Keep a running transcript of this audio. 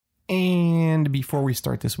And before we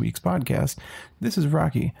start this week's podcast, this is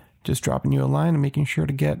Rocky, just dropping you a line and making sure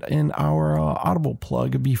to get in our Audible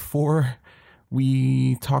plug before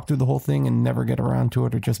we talk through the whole thing and never get around to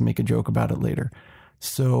it or just make a joke about it later.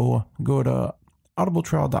 So go to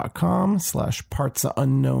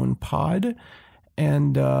audibletrial.com/partsunknownpod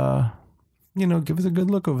and, give us a good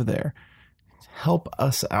look over there. Help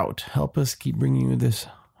us out. Help us keep bringing you this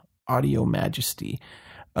audio majesty.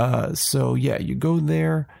 You go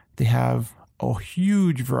there. They have a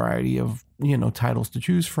huge variety of, titles to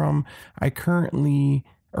choose from. I'm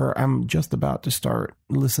just about to start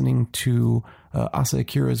listening to Asa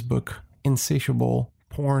Akira's book, Insatiable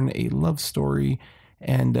Porn, A Love Story.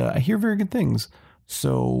 And I hear very good things.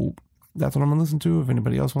 So that's what I'm going to listen to. If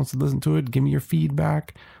anybody else wants to listen to it, give me your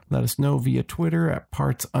feedback. Let us know via Twitter at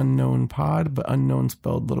partsunknownpod, but unknown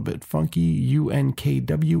spelled a little bit funky,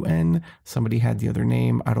 UNKWN. Somebody had the other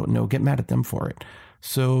name. I don't know. Get mad at them for it.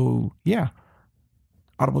 So, yeah.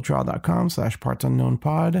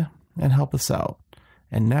 audibletrial.com/partsunknownpod and help us out.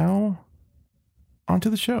 And now, on to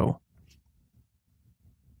the show.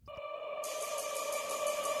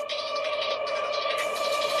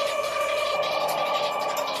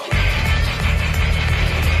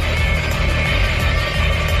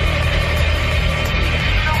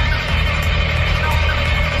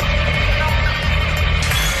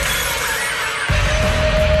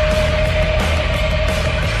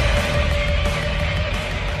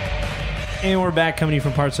 And we're back coming to you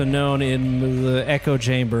from Parts Unknown in the echo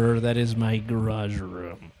chamber that is my garage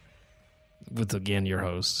room. With, again, your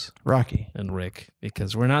hosts, Rocky and Rick,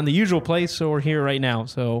 because we're not in the usual place, so we're here right now.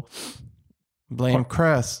 So, blame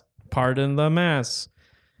Cress. Pardon the mess.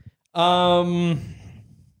 So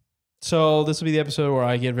this will be the episode where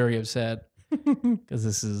I get very upset because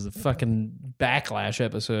this is a fucking backlash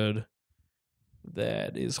episode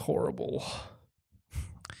that is horrible.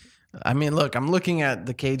 I mean, look, I'm looking at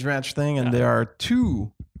the cage match thing, and there are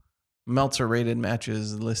 2 Meltzer-rated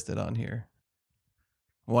matches listed on here.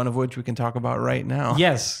 One of which we can talk about right now.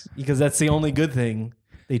 Yes, because that's the only good thing.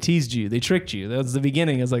 They teased you. They tricked you. That was the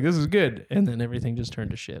beginning. It's like, this is good. And then everything just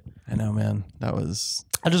turned to shit. I know, man. That was...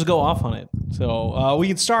 I'll just go off on it. So we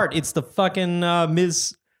can start. It's the fucking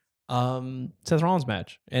Miz Seth Rollins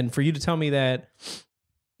match. And for you to tell me that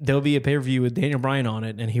there'll be a pay-per-view with Daniel Bryan on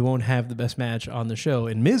it, and he won't have the best match on the show,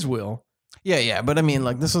 and Miz will. Yeah, but I mean,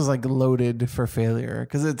 like, this was like loaded for failure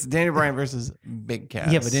because it's Daniel Bryan versus Big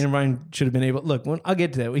Cass. Yeah, but Daniel Bryan should have been able. Look, I'll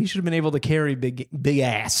get to that. He should have been able to carry big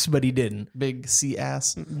ass, but he didn't. Big C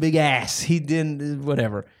ass, big ass. He didn't.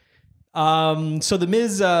 Whatever. So the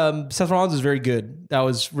Miz, Seth Rollins is very good. That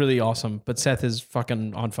was really awesome. But Seth is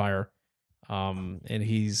fucking on fire, and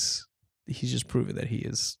he's just proven that he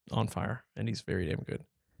is on fire, and he's very damn good.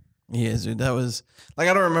 He is, dude. That was like,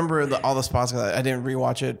 I don't remember all the spots because I didn't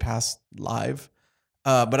rewatch it past live.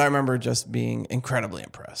 But I remember just being incredibly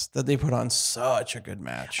impressed that they put on such a good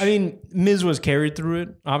match. I mean, Miz was carried through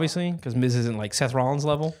it, obviously, because Miz isn't like Seth Rollins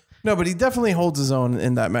level. No, but he definitely holds his own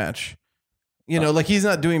in that match. Like he's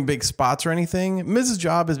not doing big spots or anything. Miz's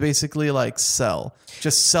job is basically like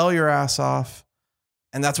just sell your ass off.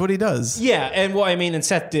 And that's what he does. Yeah. And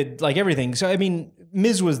Seth did like everything. So, I mean,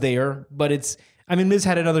 Miz was there, but Miz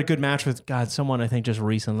had another good match with someone I think just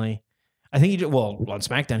recently. I think on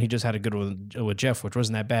SmackDown he just had a good one with Jeff, which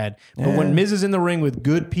wasn't that bad. But when Miz is in the ring with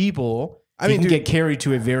good people, he can get carried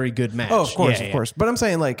to a very good match. Oh, of course. But I'm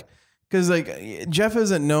saying because Jeff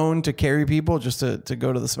isn't known to carry people just to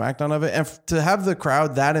go to the SmackDown of it, and to have the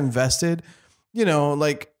crowd that invested,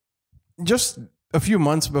 just a few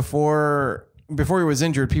months before he was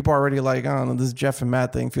injured, people are already like, oh no, this Jeff and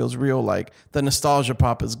Matt thing feels real. Like the nostalgia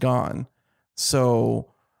pop is gone.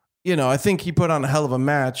 So, I think he put on a hell of a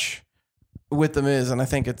match with the Miz, and I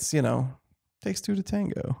think it's, takes 2 to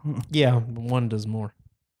tango. Yeah, one does more.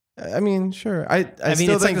 I mean, sure. I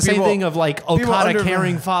still think like the same thing of like Okada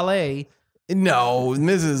carrying Fale. No,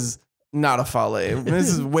 Miz is not a Fale. Miz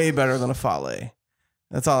is way better than a Fale.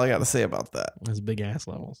 That's all I got to say about that. His big ass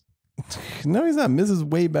levels. No, he's not. Miz is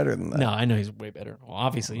way better than that. No, I know he's way better. Well,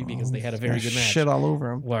 obviously, because they had a very good match. Shit all over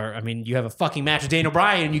him. Where, you have a fucking match with Daniel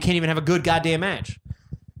Bryan and you can't even have a good goddamn match.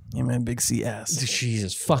 Yeah, man, big C ass.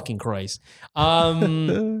 Jesus fucking Christ.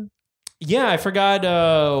 Yeah, I forgot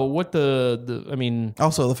what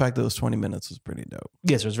Also, the fact that it was 20 minutes was pretty dope.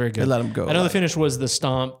 Yes, it was very good. They let him go. I know the finish was the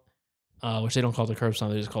stomp, which they don't call it the curb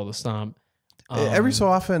stomp. They just call it the stomp. Every so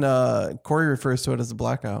often, Corey refers to it as the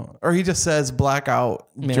blackout. Or he just says blackout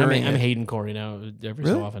during I'm hating Corey now. Every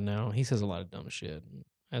Really? so often now. He says a lot of dumb shit.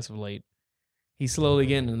 As of late. He's slowly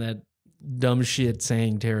getting in that dumb shit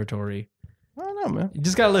saying territory. I don't know, man. You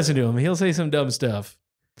just got to listen to him. He'll say some dumb stuff.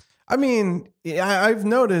 I mean, I've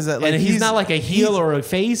noticed that, like, and he's not like a heel or a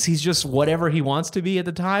face. He's just whatever he wants to be at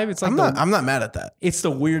the time. It's like I'm not mad at that. It's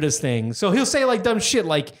the weirdest thing. So he'll say like dumb shit,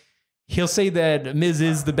 like he'll say that Miz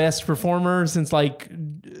is the best performer since like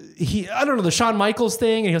I don't know, the Shawn Michaels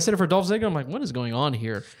thing, and he'll say it for Dolph Ziggler. I'm like, what is going on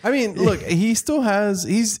here? I mean, look, he still has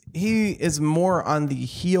he is more on the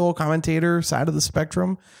heel commentator side of the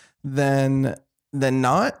spectrum than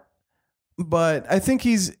not. But I think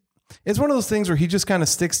it's one of those things where he just kind of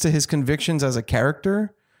sticks to his convictions as a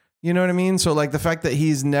character. You know what I mean? So like the fact that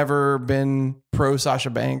he's never been pro Sasha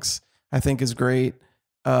Banks, I think is great.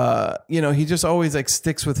 He just always like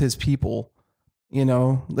sticks with his people,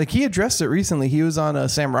 like he addressed it recently. He was on a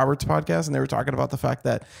Sam Roberts podcast and they were talking about the fact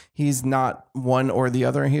that he's not one or the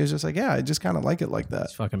other. And he was just like, yeah, I just kind of like it like that.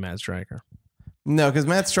 It's fucking Matt Striker. No, because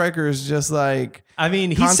Matt Striker is just like, I mean,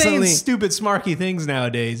 he's saying stupid, smarky things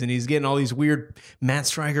nowadays, and he's getting all these weird Matt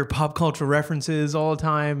Striker pop culture references all the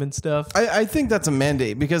time and stuff. I think that's a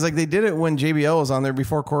mandate because like they did it when JBL was on there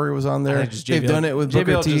before Corey was on there. They've done it with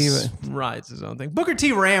Booker T. Just rides his own thing. Booker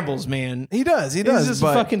T rambles, man. He does. He's just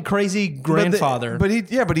a fucking crazy grandfather. But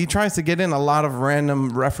he tries to get in a lot of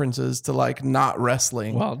random references to like not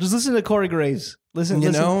wrestling. Well, just listen to Corey Graves. Listen,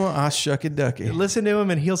 shuck it ducky. Listen to him,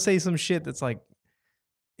 and he'll say some shit that's like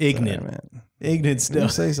ignorant, man. Ignorant stuff. You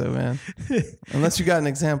say so, man. Unless you got an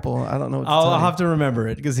example, I don't know what to I'll have to remember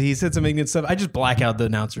it because he said some ignorant stuff. I just black out the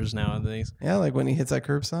announcers now and things. Yeah, like when he hits that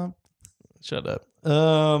curb stomp. Shut up.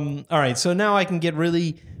 All right, so now I can get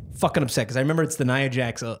really fucking upset because I remember it's the Nia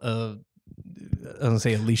Jax. I was gonna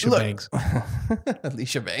say Alicia Banks.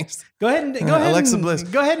 Alicia Banks. Go ahead, Alexa Bliss.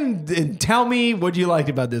 Go ahead and tell me what you liked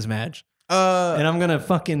about this match. And I'm gonna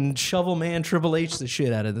fucking shovel man Triple H the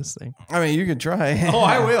shit out of this thing. I mean, you could try. Oh,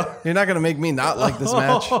 I will. You're not gonna make me not like this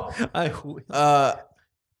match. I will.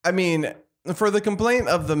 I mean, for the complaint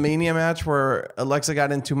of the Mania match where Alexa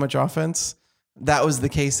got in too much offense, that was the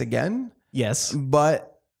case again. Yes,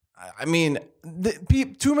 but I mean,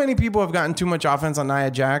 too many people have gotten too much offense on Nia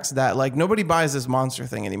Jax that like nobody buys this monster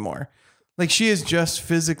thing anymore. Like she is just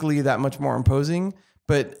physically that much more imposing.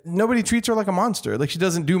 But nobody treats her like a monster. Like she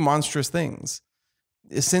doesn't do monstrous things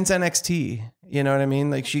since NXT. You know what I mean?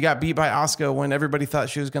 Like she got beat by Asuka when everybody thought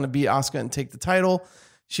she was going to beat Asuka and take the title.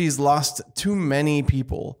 She's lost too many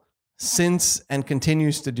people since and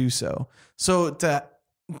continues to do so. So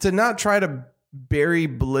to not try to bury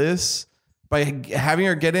Bliss by having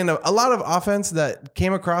her get in a lot of offense that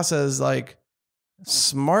came across as like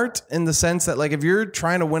smart in the sense that like if you're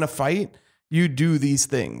trying to win a fight, you do these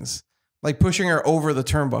things. Like pushing her over the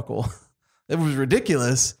turnbuckle. It was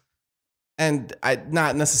ridiculous and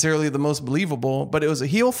not necessarily the most believable, but it was a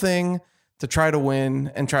heel thing to try to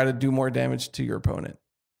win and try to do more damage to your opponent.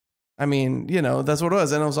 I mean, that's what it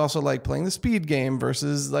was. And it was also like playing the speed game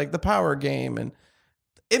versus like the power game. And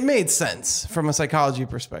it made sense from a psychology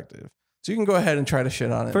perspective. So you can go ahead and try to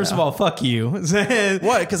shit on it. First of all, fuck you.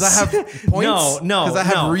 What? Because I have points? No. Because I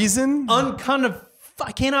have reason?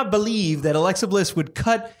 I cannot believe that Alexa Bliss would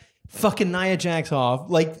cut fucking Nia Jax off,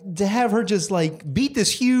 like to have her just like beat this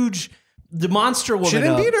huge the monster woman. She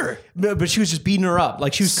didn't beat her, but she was just beating her up.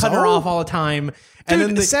 Like she was cutting her off all the time. And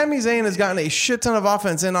then Sami Zayn has gotten a shit ton of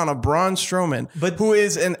offense in on a Braun Strowman, who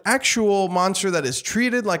is an actual monster that is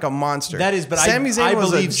treated like a monster. That is, but Sami Zayn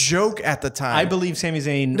was a joke at the time. I believe Sami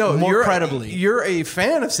Zayn more credibly. You're a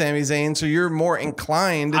fan of Sami Zayn, so you're more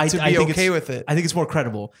inclined to be okay with it. I think it's more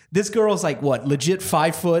credible. This girl's like what, legit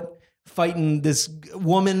 5 foot, fighting this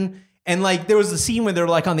woman. And like there was the scene where they're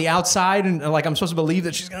like on the outside and like I'm supposed to believe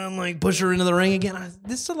that she's gonna like push her into the ring again.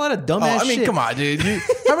 This is a lot of dumbass shit. Come on, dude.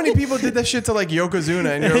 How many people did that shit to like Yokozuna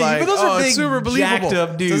and you're like, but those are big, it's super believable. Jacked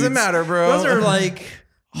up dudes. Doesn't matter, bro. Those are like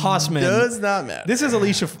Hossman. Does not matter. This is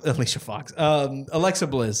Alicia Fox, Alexa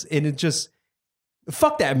Bliss, and it just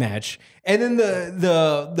fuck that match. And then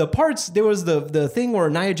the parts there was the thing where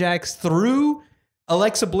Nia Jax threw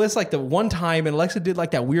Alexa Bliss like the one time, and Alexa did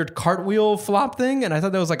like that weird cartwheel flop thing, and I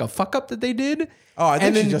thought that was like a fuck up that they did. Oh, I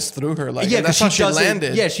think she just threw her like yeah, that's how she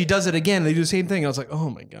landed. Yeah, she does it again. They do the same thing. I was like, oh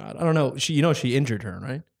my god, I don't know. She injured her,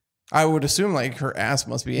 right? I would assume like her ass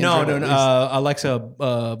must be injured. No. Alexa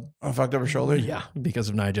fucked up her shoulder. Yeah, because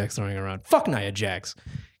of Nia Jax throwing her around. Fuck Nia Jax.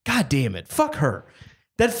 God damn it. Fuck her.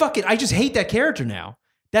 I just hate that character now.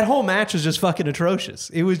 That whole match was just fucking atrocious.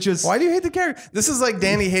 It was just... Why do you hate the character? This is like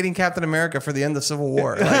Danny hating Captain America for the end of Civil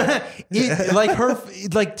War.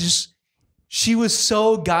 She was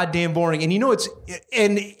so goddamn boring. And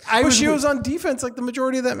she was on defense like the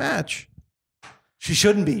majority of that match. She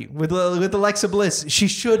shouldn't be with Alexa Bliss. She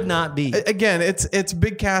should not be. Again, it's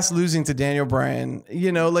Big Cass losing to Daniel Bryan.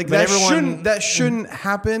 You know, like But that shouldn't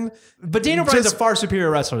happen. But Daniel Bryan's a far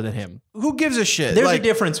superior wrrestler than him. Who gives a shit? There's a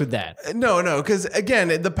difference with that. No, because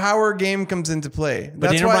again, the power game comes into play.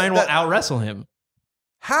 But Daniel Bryan will out wrestle him.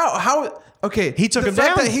 How? Okay, he took him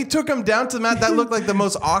down. That he took him down to the mat. That looked like the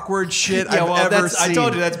most awkward shit I've ever seen. I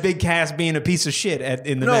told you that's Big Cass being a piece of shit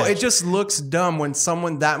in the match. No, it just looks dumb when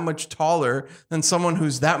someone that much taller than someone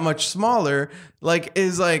who's that much smaller, like,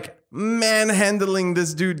 is like manhandling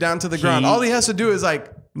this dude down to the ground. All he has to do is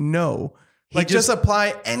like, no. Like, just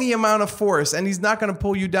apply any amount of force, and he's not going to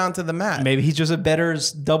pull you down to the mat. Maybe he's just a better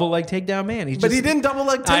double leg takedown man. But he didn't double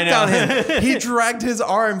leg takedown him. He dragged his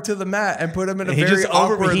arm to the mat and put him in a very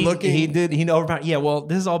awkward looking. He overpowered. Yeah, well,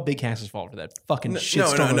 this is all Big Cass's fault for that fucking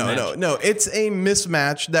shitstorm. No. It's a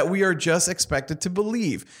mismatch that we are just expected to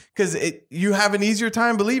believe, because you have an easier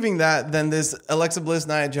time believing that than this Alexa Bliss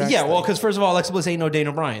Nia Jax. Yeah, well, because first of all, Alexa Bliss ain't no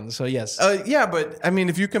Daniel Bryan, so yes. Yeah, but I mean,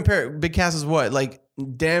 if you compare, Big Cass is what, like,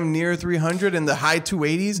 damn near 300 in the high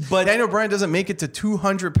 280s, but Daniel Bryan doesn't make it to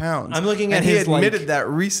 200 pounds. I'm looking at he admitted that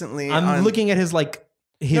recently. I'm looking at his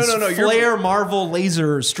Flair Marvel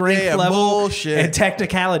laser strength level and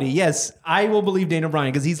technicality. Yes, I will believe Daniel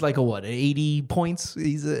Bryan because he's like a 80 points.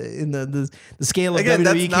 He's in the scale of WWE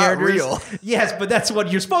that's characters. Not real. Yes, but that's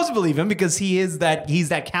what you're supposed to believe him because he's that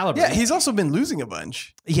caliber. Yeah, he's also been losing a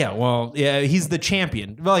bunch. Yeah, well, yeah, he's the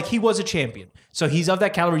champion. Well, like, he was a champion. So he's of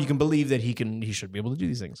that caliber. You can believe that he should be able to do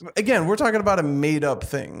these things. Again, we're talking about a made up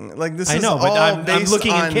thing. Like, this I is know, but I'm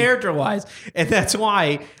looking at character wise, and that's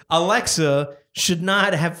why Alexa should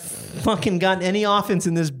not have fucking gotten any offense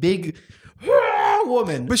in this big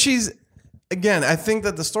woman. But again, I think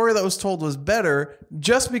that the story that was told was better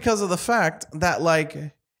just because of the fact that,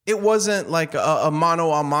 like, it wasn't like a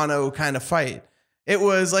mano a mano kind of fight. It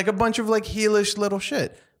was like a bunch of like heelish little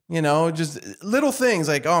shit. You know, just little things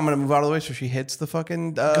like, oh, I'm going to move out of the way so she hits the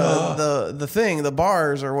fucking, the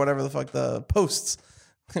bars or whatever the fuck, the posts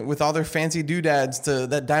with all their fancy doodads to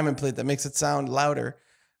that diamond plate that makes it sound louder.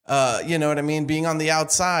 You know what I mean? Being on the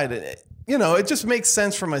outside, it just makes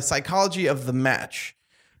sense from a psychology of the match.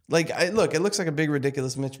 Like, it looks like a big,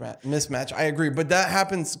 ridiculous mismatch. I agree, but that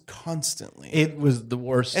happens constantly. It was the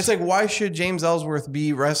worst. It's like, why should James Ellsworth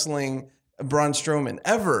be wrestling Braun Strowman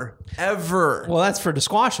ever? Well, that's for to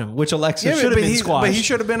squash him, which Alexa should have been squashed. But he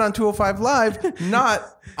should have been on 205 Live, not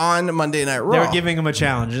on Monday Night Raw. They were giving him a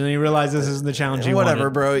challenge, and he realized this isn't the challenge he Whatever,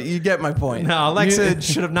 wanted. bro. You get my point. No, Alexa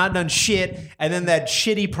should have not done shit. And then that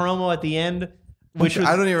shitty promo at the end, which was,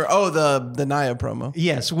 I don't even. Oh, the Nia promo.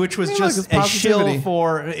 Yes, which was just a shill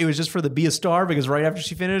for. It was just for the Be a Star, because right after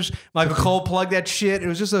she finished, Michael Cole plugged that shit. It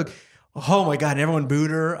was just like, oh my god, and everyone booed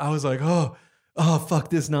her. I was like, oh fuck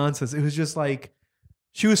this nonsense. It was just like,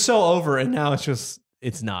 she was so over, and now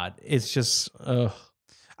it's not. It's just,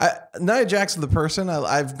 Nia Jax, the person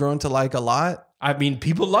I've grown to like a lot. I mean,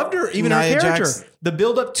 people loved her, even Nia her character. Jax, the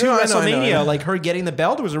build up to WrestleMania, I know. Like her getting the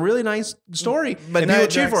belt, was a really nice story. But people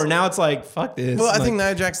cheered for her. Now it's like, fuck this. Well, I think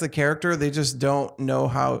Nia Jax, the character, they just don't know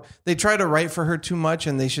how. They try to write for her too much,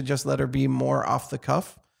 and they should just let her be more off the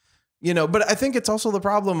cuff. You know, but I think it's also the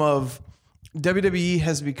problem of WWE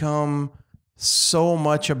has become so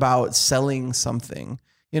much about selling something.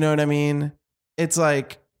 You know what I mean? It's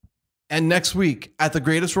like, and next week at the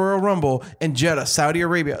Greatest Royal Rumble in Jeddah, Saudi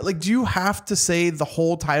Arabia, like, do you have to say the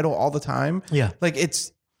whole title all the time? Yeah. Like,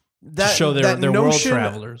 it's that to show they're world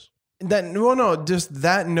travelers. Just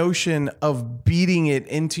that notion of beating it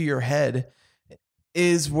into your head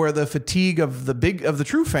is where the fatigue of the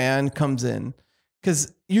true fan comes in.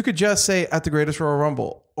 Because you could just say at the Greatest Royal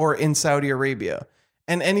Rumble or in Saudi Arabia,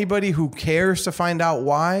 and anybody who cares to find out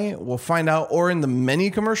why will find out, or in the many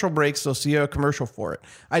commercial breaks, they'll see a commercial for it.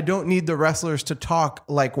 I don't need the wrestlers to talk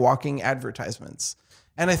like walking advertisements.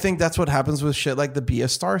 And I think that's what happens with shit like the Be a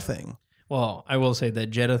Star thing. Well, I will say that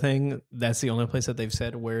Jeddah thing, that's the only place that they've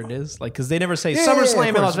said where it is. Like, because they never say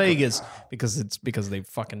SummerSlam in Las Vegas because they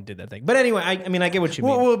fucking did that thing. But anyway, I mean, I get what you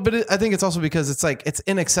mean. Well, but I think it's also because it's like, it's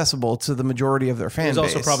inaccessible to the majority of their fan base.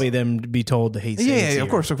 There's also probably them to be told to hate. Yeah, of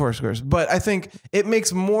course. But I think it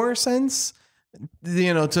makes more sense,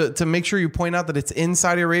 you know, to make sure you point out that it's in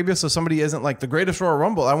Saudi Arabia, so somebody isn't like, the Greatest Royal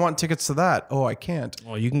Rumble, I want tickets to that. Oh, I can't.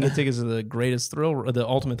 Well, you can get tickets to the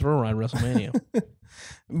ultimate thrill ride, WrestleMania.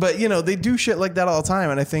 But, you know, they do shit like that all the time.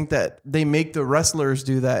 And I think that they make the wrestlers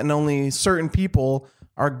do that. And only certain people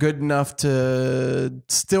are good enough to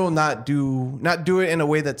still not do it in a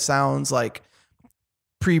way that sounds like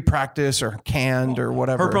pre-practice or canned or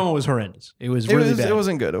whatever. Her promo was horrendous. It was really bad. It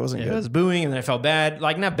wasn't good. It wasn't good. It was booing, and I felt bad.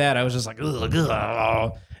 Like, not bad. I was just like,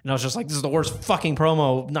 ugh. And I was just like, this is the worst fucking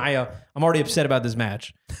promo, Nia. I'm already upset about this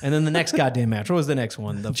match. And then the next goddamn match. What was the next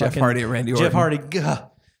one? The Jeff Hardy and Randy Orton. Jeff Hardy.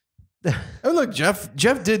 Ugh. Oh, look, Jeff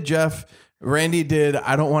did Jeff. Randy did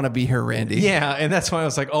I don't want to be her Randy. Yeah, and that's why I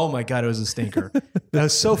was like, oh my God, it was a stinker. That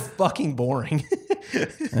was so fucking boring.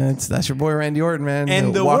 That's your boy Randy Orton, man.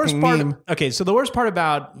 And the worst part, meme. okay, so the worst part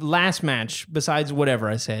about last match, besides whatever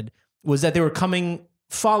I said, was that they were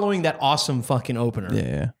following that awesome fucking opener.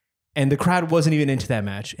 Yeah. And the crowd wasn't even into that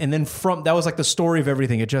match. And then that was like the story of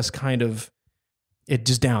everything. It just kind of, it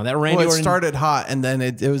just down. That Randy Orton started hot, and then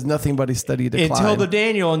it was nothing but a steady decline. until the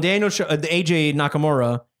Daniel the AJ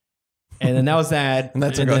Nakamura. And then that was that. And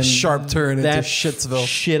that took a sharp turn into Shitsville.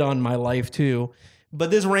 Shit on my life too.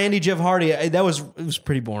 But this Randy Jeff Hardy, it was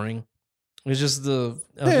pretty boring. It was just it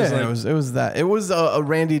was that. It was a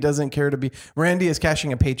Randy doesn't care to be. Randy is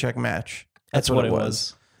cashing a paycheck match. That's what it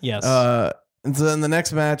was. Yes. And so then the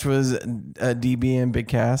next match was DB and Big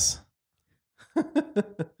Cass.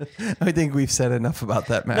 I think we've said enough about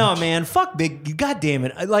that match. No, man, fuck Big. God damn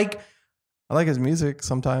it! I like his music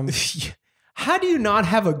sometimes. How do you not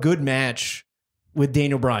have a good match with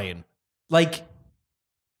Daniel Bryan? Like,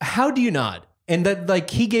 how do you not? And that, like,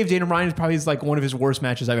 he gave Daniel Bryan probably like one of his worst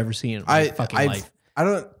matches I've ever seen in my fucking life.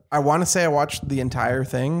 I want to say I watched the entire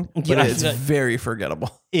thing, but it's very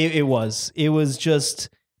forgettable. It was just,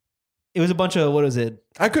 it was a bunch of, what was it?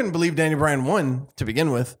 I couldn't believe Daniel Bryan won to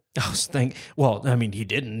begin with. Well, I mean, he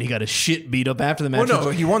didn't. He got his shit beat up after the match. Well, no,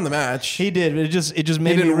 he won the match. He did. It just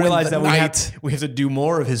made me realize that we have to do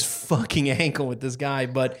more of his fucking ankle with this guy.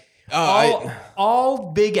 But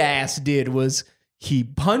all Big Ass did was he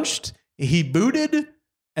punched, he booted,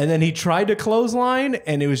 and then he tried to clothesline,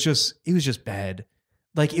 and it was just bad.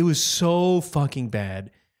 Like, it was so fucking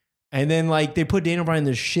bad. And then, like, they put Daniel Bryan in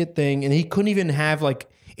this shit thing, and he couldn't even have, like,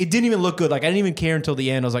 it didn't even look good. Like, I didn't even care until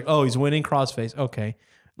the end. I was like, oh, he's winning, crossface. Okay.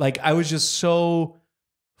 Like, I was just so,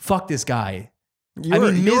 fuck this guy. You're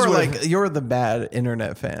the bad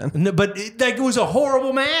internet fan. No, but it was a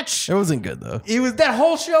horrible match. It wasn't good though. That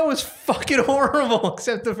whole show was fucking horrible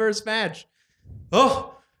except the first match.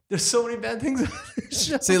 Oh, there's so many bad things.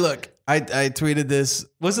 See, look, I tweeted this.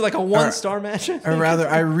 Was it like a 1-star match? Or rather,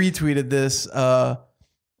 I retweeted this.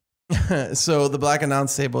 So the Black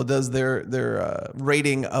Announce Table does their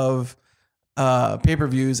rating of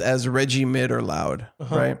pay-per-views as Reggie, mid, or loud,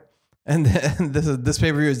 right? And then this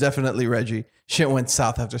pay-per-view is definitely Reggie. Shit went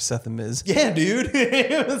south after Seth and Miz. Yeah, dude.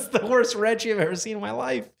 It was the worst Reggie I've ever seen in my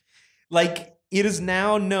life. Like, it is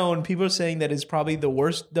now known, people are saying that it's probably the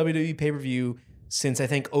worst WWE pay-per-view since, I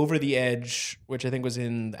think, Over the Edge, which I think was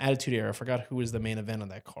in the Attitude Era. I forgot who was the main event on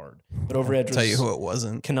that card. But Over Edge was, tell you who it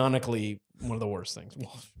wasn't. Canonically one of the worst things.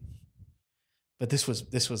 But this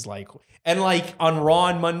was like, and like on Raw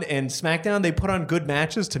and Monday and SmackDown, they put on good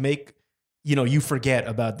matches to make, you forget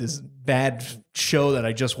about this bad show that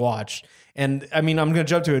I just watched. And I mean, I'm going to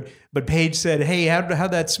jump to it, but Paige said, hey,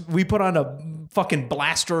 we put on a fucking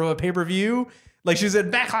blaster of a pay-per-view. Like, she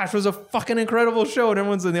said, Backlash was a fucking incredible show. And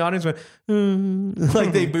everyone's in the audience went,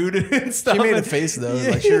 like they booed it and stuff. She made a face though. Yeah,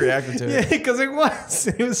 like she reacted to it. Yeah, because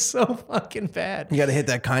it was so fucking bad. You got to hit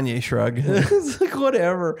that Kanye shrug. It's like,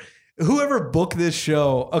 whatever. Whoever booked this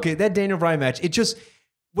show, okay, that Daniel Bryan match, it just,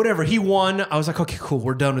 whatever, he won. I was like, okay, cool,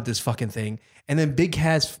 we're done with this fucking thing. And then Big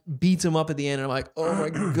Cass beats him up at the end, and I'm like, oh my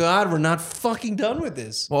God, we're not fucking done with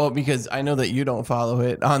this. Well, because I know that you don't follow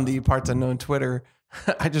it on the Parts Unknown Twitter.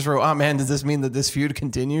 I just wrote, oh man, does this mean that this feud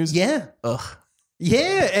continues? Yeah. Ugh.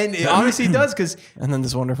 Yeah, and it honestly does, because... And then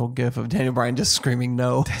this wonderful gif of Daniel Bryan just screaming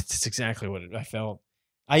no. That's exactly what I felt.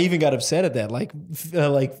 I even got upset at that, like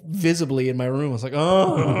visibly in my room. I was like,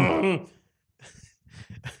 oh.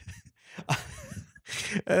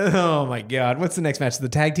 Oh my God. What's the next match? The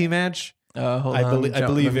tag team match? I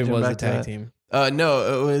believe it was a tag team.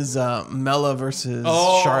 No, it was Mella versus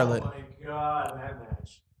Charlotte. Oh my God, that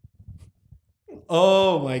match.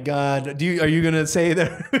 Oh my God. Are you going to say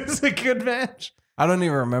that it was a good match? I don't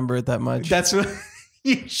even remember it that much. That's what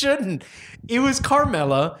you shouldn't. It was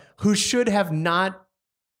Carmella, who should have not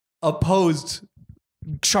opposed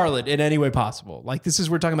Charlotte in any way possible. Like,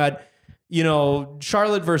 we're talking about,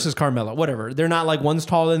 Charlotte versus Carmella, whatever. They're not like one's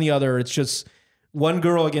taller than the other. It's just one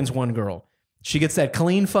girl against one girl. She gets that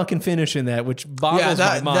clean fucking finish in that, which boggles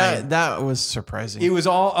my mind. That was surprising. It was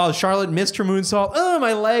all, Charlotte missed her moonsault. Oh,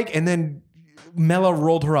 my leg. And then Mella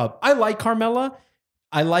rolled her up. I like Carmella.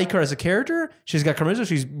 I like her as a character. She's got charisma.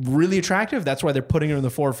 She's really attractive. That's why they're putting her in the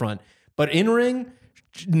forefront. But in ring,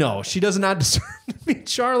 no, she does not deserve to beat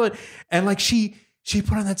Charlotte. And like she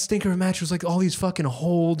put on that stinker match. It was like all these fucking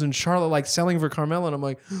holds and Charlotte like selling for Carmella. And I'm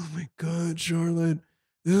like, oh my God, Charlotte.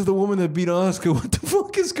 this is the woman that beat Asuka. What the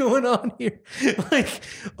fuck is going on here? Like,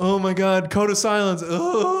 oh my God, code of silence.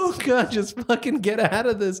 Oh God, just fucking get out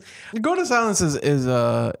of this. Go to silence is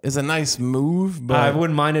a nice move, but I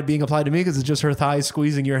wouldn't mind it being applied to me because it's just her thighs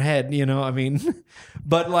squeezing your head, you know? I mean,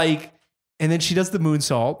 but like, and then she does the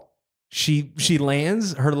moonsault. She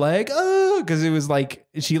lands her leg, because it was like,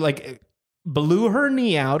 she like blew her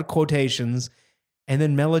knee out, quotations, and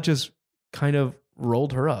then Mela just kind of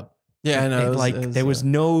rolled her up. yeah, I know. There was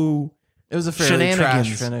no it was a fairly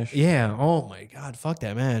trash finish. Yeah. Oh my God. Fuck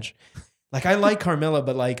that match. Like I like Carmella,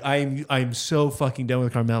 but like I'm so fucking done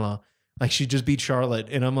with Carmella. Like she just beat Charlotte,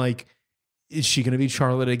 and I'm like, is she gonna beat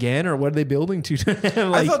Charlotte again, or what are they building to? Like,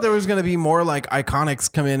 I thought there was gonna be more like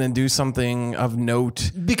Iconics come in and do something of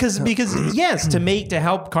note. because yes, to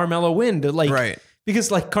help Carmella win, to like Right. because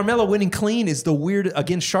like Carmella winning clean is the weird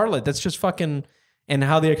against Charlotte. That's just fucking. And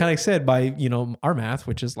how the Iconics said by, you know, our math,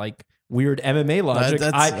 which is like weird MMA logic.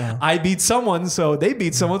 I beat someone, so they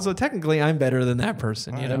beat someone, so technically I'm better than that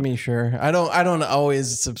person. You know? I mean, sure. I don't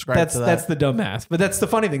always subscribe to that. That's the dumb math. But that's the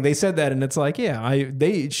funny thing. They said that, and it's like, yeah,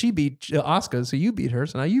 she beat Asuka, so you beat her,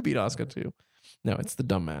 so now you beat Asuka too. No, it's the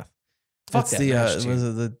dumb math. Fuck That's that the match, dude.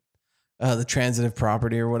 was it the transitive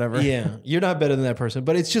property or whatever. Yeah, you're not better than that person.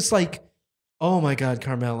 But it's just like, oh my God,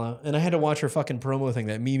 Carmella. And I had to watch her fucking promo thing,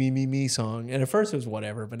 that me song. And at first it was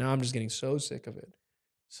whatever, but now I'm just getting so sick of it.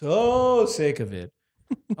 So sick of it.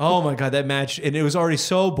 Oh my God, that match. And it was already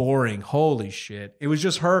so boring. Holy shit. It was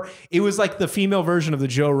just her. It was like the female version of the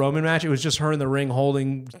Joe Roman match. It was just her in the ring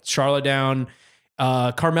holding Charlotte down.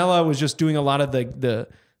 Carmella was just doing a lot of the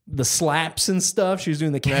slaps and stuff. She was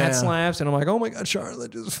doing the cat slaps, and I'm like, oh my God,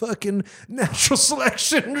 Charlotte just fucking natural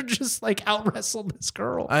selection, just like out wrestled this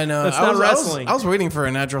girl. I know. That's not wrestling. I was waiting for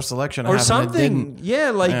a natural selection or to happen. It something. didn't. Yeah,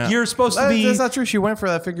 like you're supposed to be. That's not true. She went for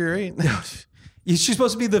that figure eight. She's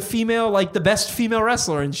supposed to be the female, like the best female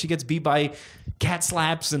wrestler, and she gets beat by cat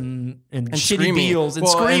slaps and shitty screaming. deals and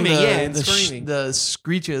Well, screaming. and Screaming. the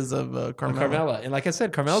screeches of Carmella. And like I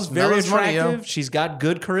said, Carmella's very Carmella's money, attractive. yo. She's got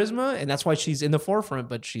good charisma, and that's why she's in the forefront.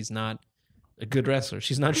 But she's not a good wrestler.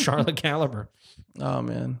 She's not Charlotte caliber. Oh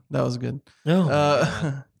man, that was good. No.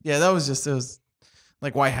 Yeah, that was just, it was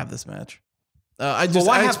like, why have this match? Why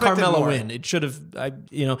have expected Carmella more. win? It should have. I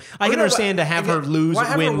can understand to have her lose, Why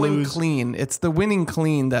have her win lose. clean. It's the winning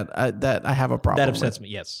clean that I have a problem. That upsets me.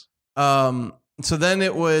 Yes. with. So then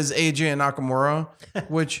it was AJ and Nakamura,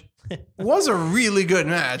 which was a really good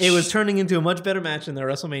match. It was turning into a much better match than the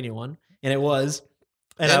WrestleMania one, and it was.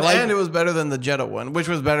 And and it was better than the Jeddah one, which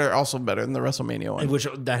was also better than the WrestleMania one. which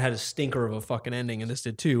that had a stinker of a fucking ending, and this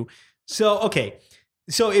did too. So okay,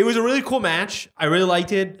 so it was a really cool match. I really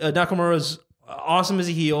liked it. Nakamura's awesome as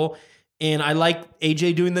a heel, and I like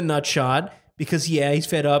AJ doing the nut shot because he's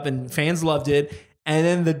fed up and fans loved it. And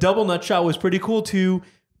then the double nut shot was pretty cool too,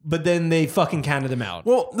 but then they fucking counted them out.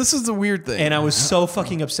 Well, this is the weird thing, And I was so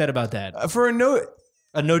fucking upset about that. for a no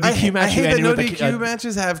DQ match. I hate you that ended no with DQ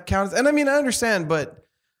matches have counts, and I mean I understand, but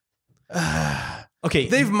okay,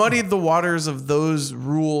 they've muddied the waters of those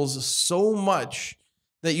rules so much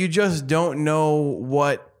that you just don't know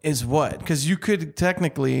what is what, because you could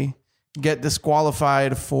technically get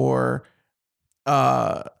disqualified for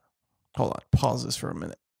hold on, pause this for a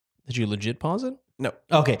minute. Did you legit pause it? No.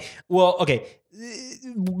 Okay. Well, okay.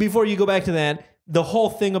 Before you go back to that, the whole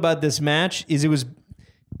thing about this match is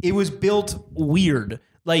it was built weird.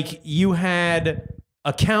 Like you had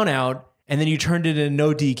a count out and then you turned it into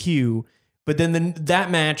no DQ, but then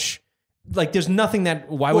that match, like there's nothing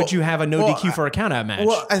why would you have a no DQ for a count out match?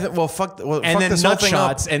 Fuck and then this whole nut thing up.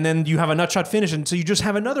 shots, and then you have a nut shot finish, and so you just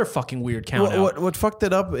have another fucking weird count out. What fucked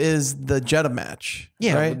it up is the Jeddah match.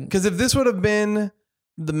 Yeah. Right? Because if this would have been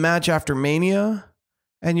the match after Mania,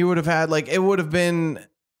 and you would have had it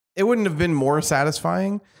wouldn't have been more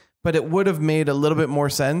satisfying, but it would have made a little bit more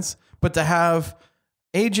sense. But to have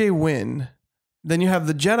AJ win, then you have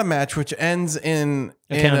the Jeddah match, which ends in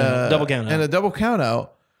a double count out. and a double count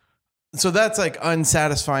out. So that's like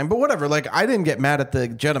unsatisfying, but whatever. Like I didn't get mad at the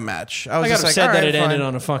Jeddah match. I was I got just upset like, that all right, it ended fine.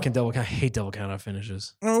 on a fucking double count. I hate double count out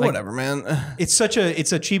finishes. Like, Whatever, man. it's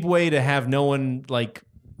a cheap way to have no one like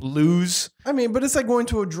lose. I mean, but it's like going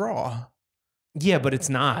to a draw. Yeah, but it's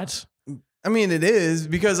not. I mean, it is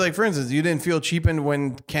because, like, for instance, you didn't feel cheapened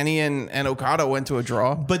when Kenny and Okada went to a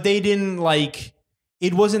draw. But they didn't like.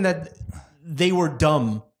 It wasn't that they were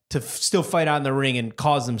dumb to still fight out in the ring and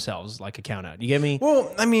cause themselves like a count out. You get me?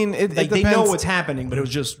 Well, I mean, it Like depends. they know what's happening, but it was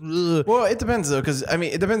just. Ugh. Well, it depends though, because I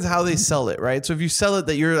mean, it depends how they sell it, right? So if you sell it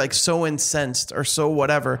that you're like so incensed or so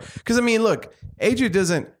whatever, because I mean, look, AJ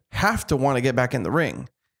doesn't have to want to get back in the ring.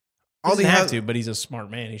 all He he doesn't have has to, but he's a smart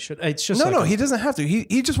man. He should. It's just no, he doesn't have to.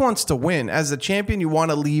 He just wants to win. As the champion, you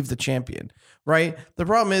want to leave the champion, right? The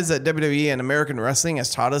problem is that WWE and American wrestling has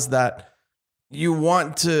taught us that you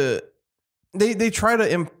want to. They try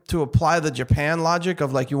to apply the Japan logic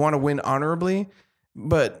of like you want to win honorably,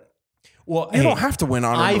 but well, you don't have to win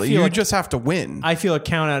honorably. feel You like- just have to win. I feel a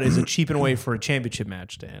count out is a cheaping way for a championship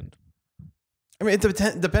match to end, I mean, it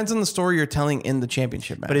depends on the story you're telling in the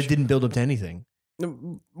championship match. but it didn't build up to anything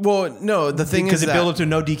Well, no, the thing because is it built that up to a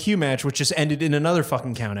no DQ match, which just ended in another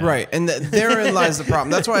fucking count out. right, and therein lies the problem.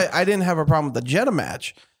 That's why I didn't have a problem with the Jetta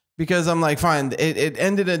match because I'm like, fine, it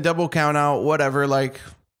ended in a double count out, whatever. Like,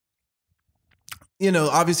 you know,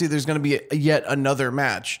 obviously there's going to be yet another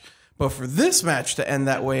match. But for this match to end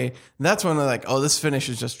that way, that's when they're like, "Oh, this finish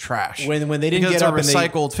is just trash." When they didn't because get it's up a and they,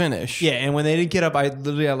 recycled finish. yeah, and when they didn't get up, I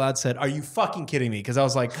literally out loud said, "Are you fucking kidding me?" Because I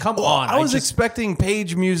was like, "Come on!" I was expecting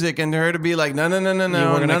Paige music and her to be like, "No, we're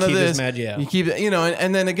gonna none of keep this this." match, yeah. You keep, you know,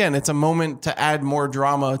 and then again, it's a moment to add more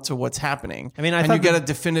drama to what's happening. I mean, I and thought you get the- a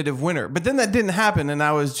definitive winner, but then that didn't happen, and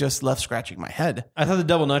I was just left scratching my head. I thought the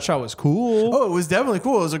double nut shot was cool. Oh, it was definitely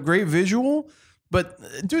cool. It was a great visual, but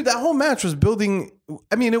dude, that whole match was building.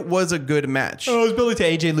 I mean, it was a good match. Oh, it was building to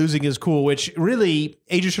AJ losing his cool, which really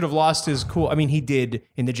AJ should have lost his cool. I mean, he did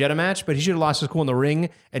in the Jetta match, but he should have lost his cool in the ring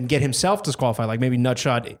and get himself disqualified, like maybe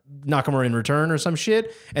nutshot Nakamura in return or some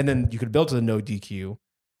shit, and then you could build to the no DQ,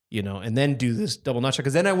 you know, and then do this double nutshot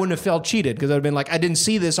because then I wouldn't have felt cheated because I'd have been like, I didn't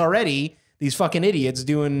see this already. These fucking idiots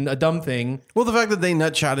doing a dumb thing. Well, the fact that they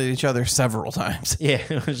nutshot at each other several times. Yeah,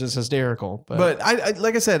 it was just hysterical. But I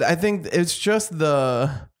like I said, I think it's just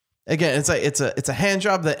again, it's like it's a hand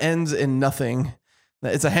job that ends in nothing.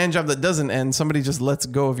 It's a hand job that doesn't end. Somebody just lets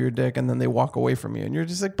go of your dick and then they walk away from you, and you're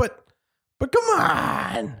just like, but come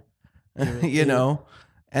on, you know.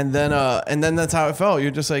 And then that's how it felt. You're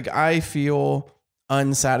just like, I feel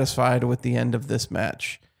unsatisfied with the end of this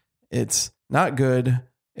match. It's not good.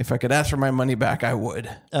 If I could ask for my money back, I would.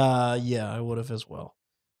 Yeah, I would have as well.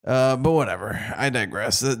 But whatever. I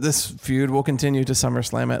digress. This feud will continue to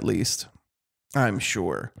SummerSlam at least. I'm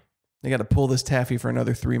sure. They got to pull this taffy for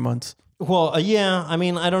another 3 months. Well, yeah. I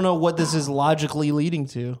mean, I don't know what this is logically leading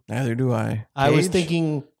to. Neither do I. I was Cage?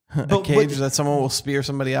 thinking a cage that someone will spear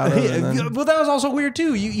somebody out of. And then, Well, that was also weird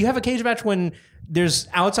too. You have a cage match when there's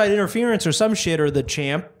outside interference or some shit, or the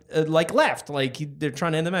champ like left, like they're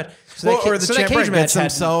trying to end the match. So or the champ cage gets had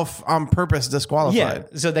himself on purpose disqualified.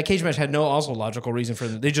 yeah. So that cage match had no also logical reason for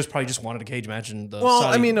them. They just probably just wanted a cage match. And Well,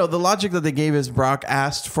 I mean, no, the logic that they gave is Brock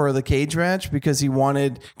asked for the cage match because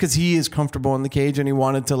he is comfortable in the cage and he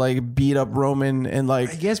wanted to like beat up Roman and like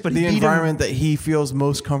I guess, but the he beat environment that he feels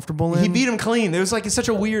most comfortable in. he beat him clean. It was like it's such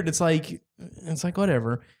a weird. It's like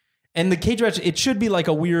whatever. And the cage match, it should be like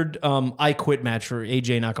a weird I quit match for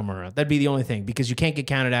AJ Nakamura. That'd be the only thing because you can't get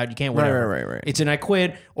counted out. You can't whatever. Right. It's an I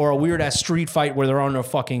quit or a weird ass street fight where there are no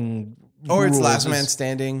fucking Or it's rules. last man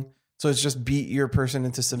standing. So it's just beat your person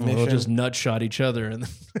into submission. They'll just nut shot each other and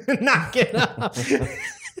knock it up.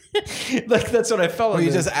 Like that's what I felt or like.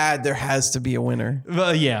 you just add there has to be a winner.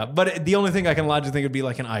 Well, yeah, but the only thing I can logically think would be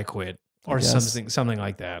like an I quit or Yes. something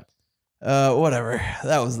like that. Whatever.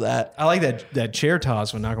 That was that. I like that chair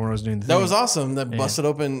toss when Nakamura was doing the That thing. was awesome. That busted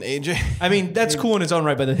open AJ. I mean, that's cool in its own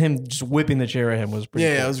right, but then him just whipping the chair at him was pretty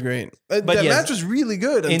Yeah, cool. it was great. But that yes, match was really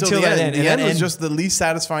good until until the that end. end. The And end that was end- just the least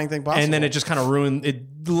satisfying thing possible. And then it just kind of ruined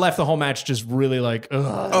it, left the whole match just really like,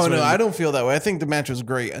 ugh. Oh no, I don't feel that way. I think the match was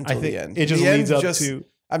great until I think the end. it just The end leads up to.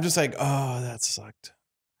 I'm just like, oh, that sucked.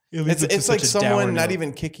 It leads up to It's like such a dour someone not note.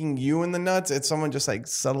 even kicking you in the nuts. It's someone just like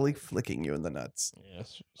subtly flicking you in the nuts.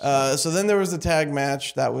 Yes. So then there was the tag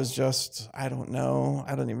match that was just, I don't know.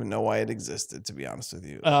 I don't even know why it existed, to be honest with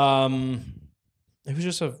you. It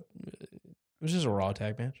was just a Raw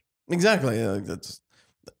tag match. Exactly. Like that's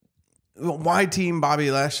why team Bobby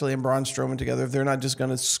Lashley and Braun Strowman together if they're not just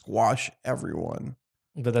going to squash everyone.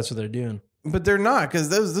 But that's what they're doing. But they're not because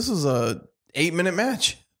this was a 8-minute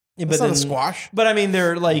match. Yeah, It's not a squash. But I mean,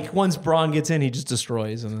 they're like once Braun gets in, he just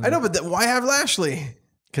destroys. And I know, but why have Lashley?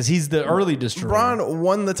 because he's the early destroyer. Braun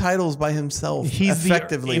won the titles by himself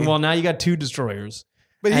effectively. Well, now you got two destroyers.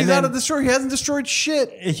 But he's and not a then- destroyer. He hasn't destroyed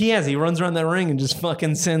shit. He has. He runs around that ring and just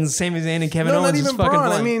fucking sends Sami Zayn and Kevin No, Owens. not even just fucking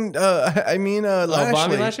Braun. blind. I mean, Lashley.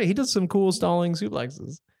 Bobby Lashley. He does some cool stalling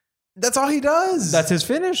suplexes. That's all he does. That's his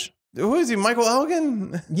finish. Who is he? Michael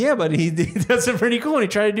Elgin? Yeah, but he does it pretty cool. And he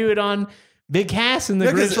tried to do it on Big Cass in the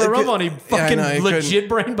Yeah, 'cause Greats for it could- Rumble, and he Yeah, I fucking know, he legit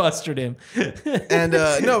brain busted him. And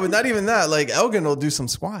no, but not even that. Like Elgin will do some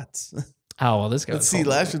squats. Oh, well, this guy. Let's see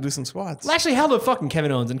Lashley do some squats. Lashley held up fucking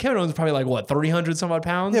Kevin Owens, and Kevin Owens is probably like, what, 300 some odd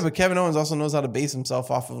pounds? Yeah, but Kevin Owens also knows how to base himself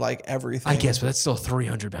off of like everything. I guess, but that's still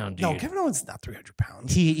 300-pound dude. No, Kevin Owens is not 300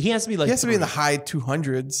 pounds. He has to be like. He has to be in the high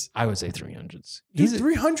 200s. I would say 300s. Dude,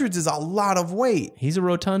 300s is a lot of weight. He's a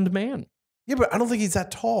rotund man. Yeah, but I don't think he's that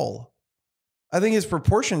tall. I think his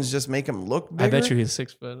proportions just make him look bigger. I bet you he's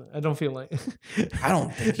 6 foot. I don't feel like. I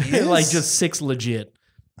don't think he is. Like just 6 legit.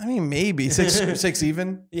 I mean, maybe six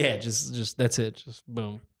even. Yeah, just that's it. Just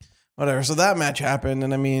boom. Whatever. So that match happened,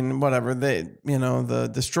 and I mean, whatever. The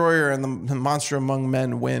Destroyer and the Monster Among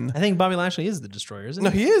Men win. I think Bobby Lashley is the Destroyer, isn't No,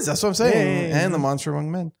 he? he is. That's what I'm saying. Yeah. And the Monster Among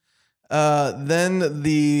Men. Then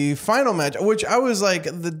the final match, which I was like,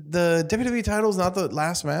 the WWE title's not the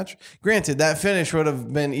last match. Granted, that finish would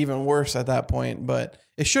have been even worse at that point, but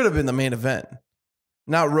it should have been the main event.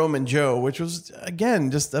 Not Roman Joe, which was, again,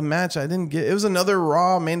 just a match I didn't get. It was another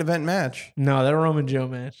Raw main event match. No, that Roman Joe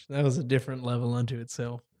match. That was a different level unto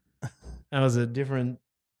itself. That was a different.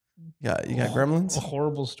 Yeah, you got Gremlins? A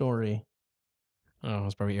horrible story. Oh, it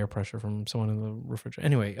was probably air pressure from someone in the refrigerator.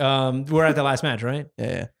 Anyway, we're at the last match, right?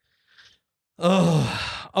 Yeah.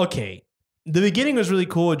 Oh, okay. The beginning was really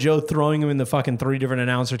cool with Joe throwing him in the fucking 3 different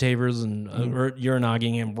announcer tables and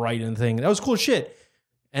urinagging him right in the thing. That was cool shit.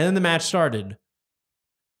 And then the match started.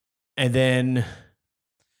 And then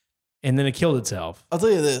it killed itself. I'll tell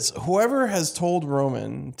you this. Whoever has told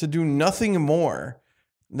Roman to do nothing more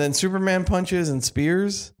than Superman punches and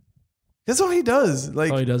spears, that's all he does.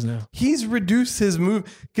 Like, Oh, he does now. he's reduced his move.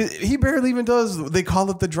 'Cause he barely even does, they call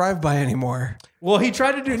it the drive-by anymore. Well, he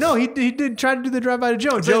tried to do he did try to do the drive-by to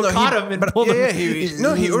Joe. Joe caught him and pulled him. Yeah, he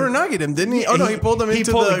urinagged him, didn't he? Oh, no, he pulled him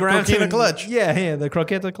into the Croqueta clutch. Yeah, the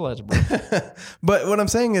Croqueta clutch. Bro. But what I'm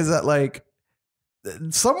saying is that, like,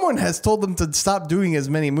 someone has told them to stop doing as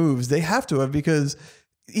many moves. They have to have, because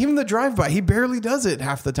even the drive-by, he barely does it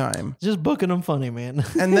half the time. Just booking him funny, man.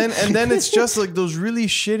 And then it's just like those really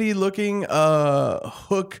shitty looking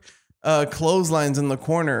hook clotheslines in the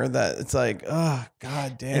corner that it's like, oh,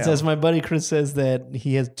 god damn. It's as my buddy Chris says that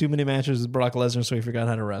he has too many matches with Brock Lesnar, so he forgot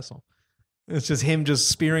how to wrestle. It's just him just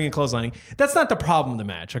spearing and clotheslining. That's not the problem of the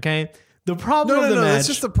match, okay? The problem of the match... That's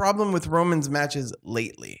just the problem with Roman's matches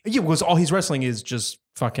lately. Yeah, because all he's wrestling is just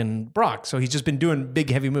fucking Brock. So he's just been doing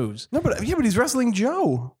big, heavy moves. No, but he's wrestling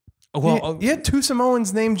Joe. Well, you had 2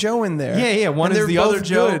 Samoans named Joe in there. Yeah. One and is the other both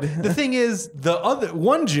Joe. good. The thing is, the other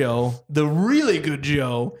one Joe, the really good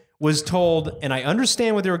Joe, was told, and I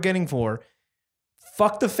understand what they were getting for,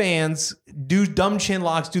 fuck the fans, do dumb chin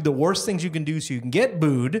locks, do the worst things you can do so you can get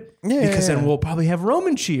booed. Yeah, because yeah. then we'll probably have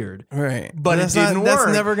Roman cheered. Right. But it that's didn't work.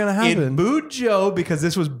 That's never going to happen. It booed Joe because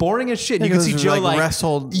this was boring as shit. Yeah, You can see 'cause Joe like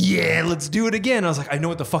wrestled. yeah, let's do it again. I was like, I know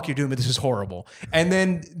what the fuck you're doing, but this is horrible. And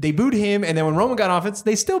then they booed him, and then when Roman got off it,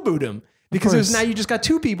 they still booed him. Because it was now you just got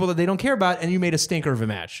 2 people that they don't care about, and you made a stinker of a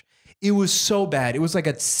match. It was so bad. It was like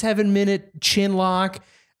a 7-minute chin lock,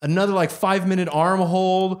 another like 5-minute arm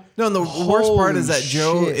hold. No, and the worst part is that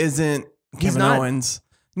Joe shit. isn't He's Kevin not- Owens.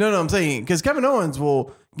 No, I'm saying, because Kevin Owens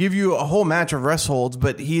will give you a whole match of rest holds,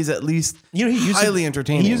 but he's at least He used highly to,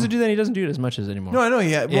 entertaining. He used to do that. He doesn't do it as much as anymore. No, I know.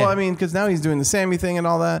 Yeah. Well, Yeah. I mean, because now he's doing the Sammy thing and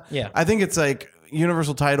all that. Yeah. I think it's like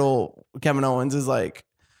Universal title Kevin Owens is like,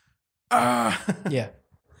 Yeah.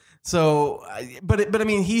 So, but I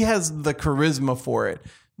mean, he has the charisma for it.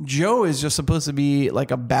 Joe is just supposed to be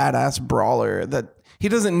like a badass brawler that he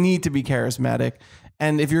doesn't need to be charismatic.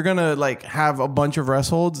 And if you're gonna like have a bunch of rest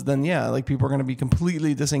holds, then yeah, like people are gonna be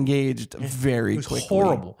completely disengaged very It was quickly.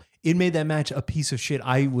 horrible. It made that match a piece of shit.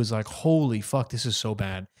 I was like, holy fuck, this is so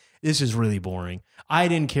bad. This is really boring. I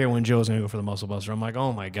didn't care when Joe was going to go for the muscle buster. I'm like,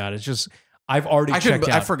 oh my God, it's just, I've already checked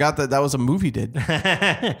out. I forgot that was a movie he did.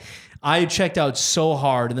 I checked out so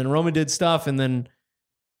hard. And then Roman did stuff. And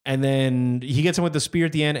then he gets him with the spear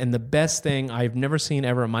at the end. And the best thing I've never seen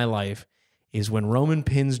ever in my life is when Roman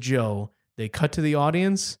pins Joe, they cut to the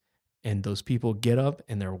audience and those people get up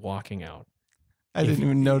and they're walking out. I didn't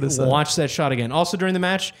even notice that. Watch that shot again. Also during the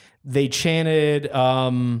match, they chanted,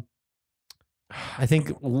 I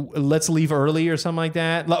think, let's leave early or something like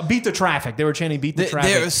that. Beat the traffic. They were chanting beat the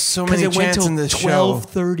traffic. There's so many it went chants till in this show.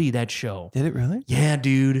 12:30 that show. Did it really? Yeah,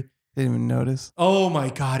 dude. Didn't even notice. Oh my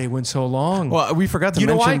God, it went so long. Well, we forgot to you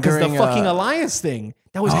know mention why? Because the during, fucking Elias thing.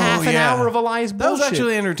 That was half an yeah. hour of Elias That bullshit. was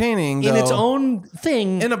actually entertaining, in though. its own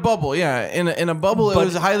thing. In a bubble, yeah. In a bubble, But- it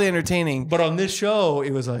was highly entertaining. But on this show,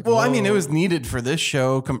 it was like, Well, I mean, whoa. it was needed for this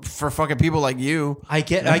show for fucking people like you. I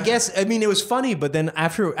guess. I mean, it was funny, but then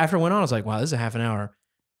after it went on, I was like, wow, this is a half an hour.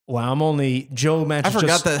 Wow, I'm only Joe match. I is forgot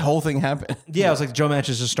just, that whole thing happened. Yeah, I was like, Joe match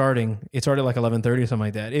is just starting. It started like 11:30 or something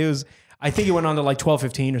like that. It was. I think it went on to like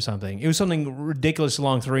 12:15 or something. It was something ridiculous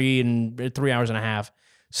long, 3 hours and a half.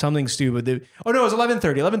 something stupid. It was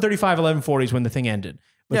 11:30, 11:35, 11:40 is when the thing ended.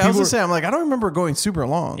 But Yeah, I was people gonna say, I'm like, I don't remember going super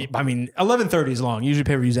long. I mean, 11:30 is long. Usually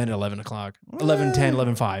pay-per-views end at 11 o'clock, 11:10,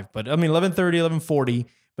 11:05. But I mean, 11:30, 11:40.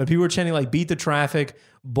 But people were chanting like "Beat the Traffic,"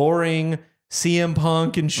 "Boring," CM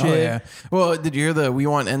Punk and shit. Oh, yeah. Well, did you hear the "We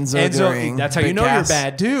Want Enzo"? during That's how you Big know Cass? you're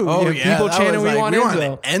bad too. Oh, You have yeah. people that chanting was "We want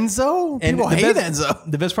Enzo." Enzo? And People the hate best-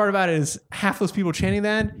 Enzo. The best part about it is half those people chanting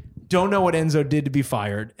that don't know what Enzo did to be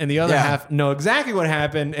fired, and the other Yeah. half know exactly what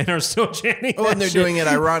happened and are still chanting. Oh, that and they're shit. doing it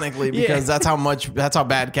ironically because Yeah. that's how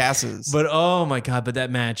bad Cass is. But oh my god! But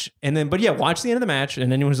that match, and then but yeah, watch the end of the match,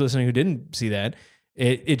 and anyone who's listening who didn't see that,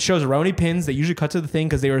 it shows how many pins. They usually cut to the thing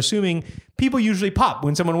because they were assuming people usually pop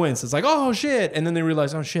when someone wins. It's like oh shit, and then they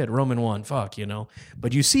realize oh shit, Roman won. Fuck, you know.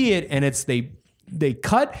 But you see it, and it's they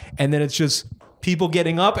cut, and then it's just people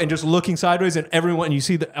getting up and just looking sideways, and everyone you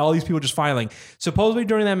see all these people just filing. Supposedly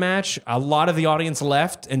during that match, a lot of the audience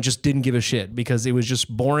left and just didn't give a shit because it was just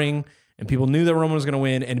boring. And people knew that Roman was going to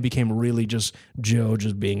win, and it became really just Joe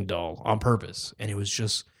just being dull on purpose. And it was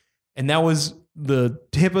just, and that was the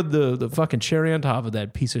tip of the fucking cherry on top of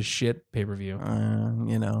that piece of shit pay-per-view.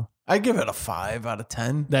 You know, I give it a 5 out of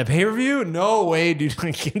 10. That pay-per-view? No way, dude. I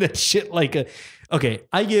give that shit like a, okay,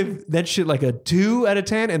 I give that shit like a 2 out of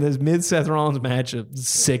 10, and this mid-Seth Rollins match a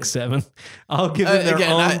 6, 7. I'll give it their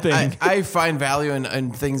own thing. I find value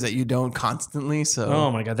in things that you don't constantly. So,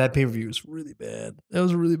 Oh my god, that pay per view was really bad. That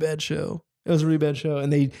was a really bad show. It was a really bad show,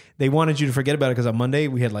 and they wanted you to forget about it because on Monday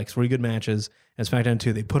we had like 3 good matches, and SmackDown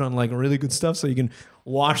 2 they put on like really good stuff so you can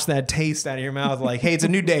wash that taste out of your mouth. Like, hey, it's a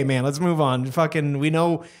new day, man. Let's move on. Fucking, we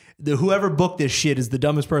know whoever booked this shit is the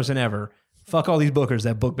dumbest person ever. Fuck all these bookers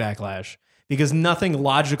that book Backlash because nothing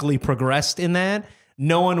logically progressed in that.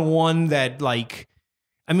 No one won that like.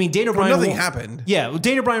 I mean, Daniel Bryan. nothing happened. Yeah,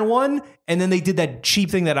 Daniel Bryan won, and then they did that cheap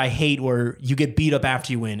thing that I hate where you get beat up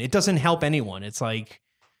after you win. It doesn't help anyone. It's like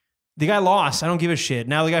the guy lost. I don't give a shit.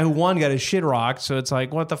 Now the guy who won got his shit rocked. So it's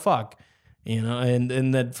like, what the fuck? You know,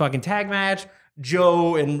 and that fucking tag match,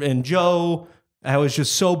 Joe and Joe, that was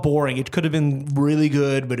just so boring. It could have been really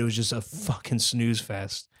good, but it was just a fucking snooze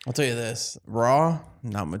fest. I'll tell you this: Raw,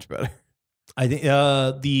 not much better. I think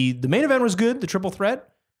the main event was good, the triple threat.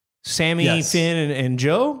 Sammy, Yes. Finn, and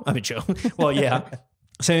Joe. I mean, Joe. Well, yeah.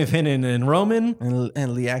 Sammy, Finn, and Roman.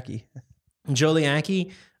 And Liaki. Joe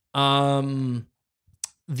Liaki.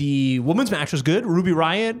 The women's match was good. Ruby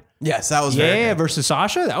Riott. Yes, that was very good. Versus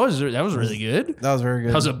Sasha. That was really good. That was very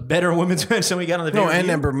good. That was a better women's match than we got on the no, pay-per-view. and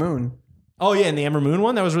Ember Moon. Oh, yeah, and the Ember Moon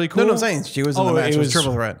one. That was really cool. No, I'm saying she was in the match. It was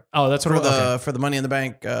triple threat Oh, that's what for it was. Okay. for the Money in the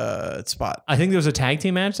Bank spot. I think there was a tag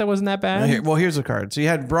team match that wasn't that bad. Well, here's the card. So you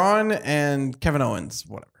had Braun and Kevin Owens.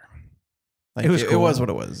 Whatever. Like, It was It cool. was what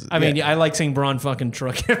it was. I mean, Yeah. I like seeing Braun fucking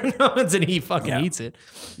truck Kevin Owens, and he fucking eats it.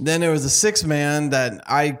 Then there was a 6-man that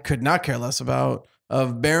I could not care less about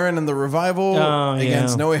of Baron and the Revival Oh,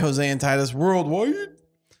 against yeah. Noe, Jose, and Titus Worldwide.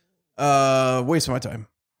 Waste of my time.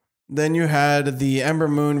 Then you had the Ember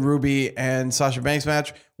Moon, Ruby, and Sasha Banks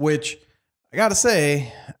match, which I gotta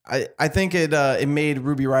say, I think it made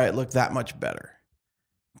Ruby Riott look that much better.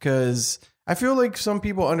 Because I feel like some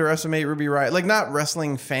people underestimate Ruby Riott, like not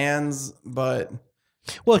wrestling fans, but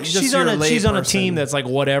Well, Just she's your on lay a person. team that's like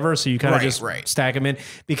whatever, so you kind of Right, just right. stack them in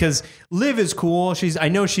because Liv is cool. I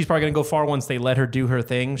know she's probably gonna go far once they let her do her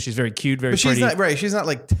thing. She's very cute, very but she's pretty. not right. She's not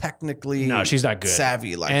like technically No, she's not good.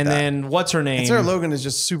 savvy like and that. then what's her name? And Sarah Logan is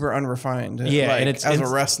just super unrefined. Yeah, like, and it's as a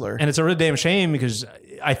wrestler. and it's a real damn shame because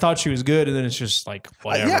I thought she was good, and then it's just like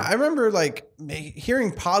whatever. Yeah, I remember like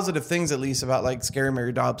hearing positive things at least about like Scary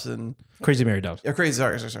Mary Dobson. Crazy Mary Dobbs. Or Crazy,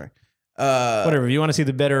 sorry. Whatever. If you want to see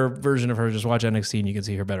the better version of her, just watch NXT, and you can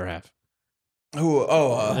see her better half. Who?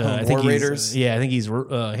 I War think Raiders. Yeah, I think he's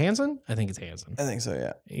Hanson. I think it's Hanson. I think so.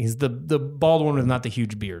 Yeah. He's the bald one with not the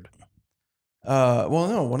huge beard. Well,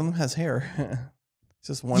 no, one of them has hair. It's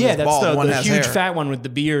just one. Yeah, is that's bald, one the has huge hair. fat one with the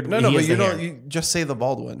beard. No, He but has you the don't. hair. You just say the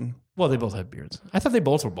bald one. Well, they both have beards. I thought they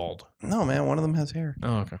both were bald. No, man, one of them has hair.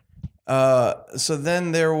 Oh, okay. So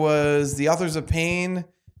then there was the Authors of Pain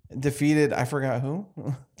defeated. I forgot who.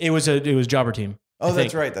 It was Jobber Team. Oh, I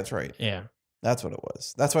that's think. right. That's right. Yeah. That's what it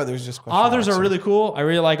was. That's why there's just question Authors marks are here. really cool. I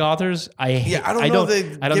really like authors. I don't know.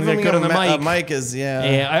 If I don't think they're good on the mic. Mic is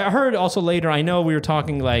Yeah, I heard also later. I know we were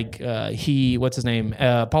talking like what's his name?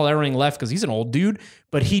 Paul Ellering left because he's an old dude,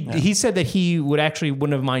 but he said that he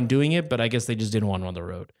wouldn't have mind doing it, but I guess they just didn't want him on the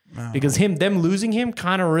road because them losing him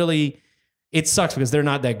kind of really it sucks because they're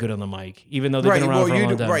not that good on the mic, even though they've been around for a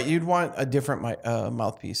long time. Right, you'd want a different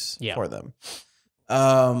mouthpiece Yeah. for them.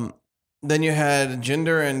 Then you had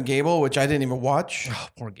Jinder and Gable, which I didn't even watch. Oh,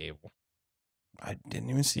 poor Gable. I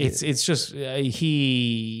didn't even see It's just I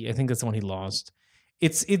think that's the one he lost.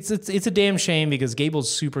 it's a damn shame because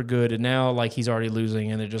Gable's super good, and now like he's already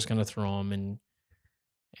losing, and they're just gonna throw him, and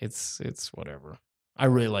it's whatever. I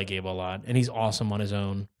really like Gable a lot, and he's awesome on his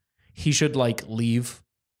own. He should like leave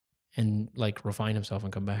and like refine himself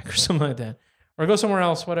and come back or something like that, or go somewhere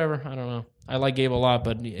else. Whatever. I don't know. I like Gable a lot,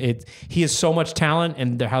 but he has so much talent,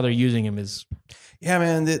 and how they're using him is Yeah,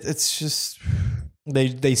 man. It's just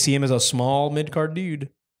they see him as a small mid card dude,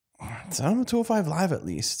 it's on 205 Live at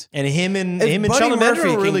least. and him and If Buddy Sheldon Bender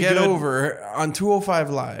Murphy are really can get good. over on 205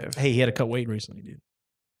 Live. Hey, he had to cut weight recently, dude.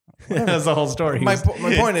 That's the whole story. My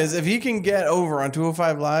point is, if he can get over on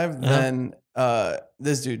 205 Live, then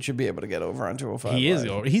this dude should be able to get over on 205 He is.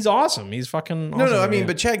 Live. He's awesome. He's fucking. No, awesome, I mean, yeah.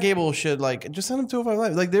 but Chad Gable should like just send him 205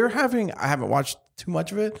 Live. Like they're having, I haven't watched too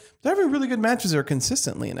much of it. They're having really good matches there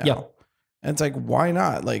consistently now. Yeah. And it's like, why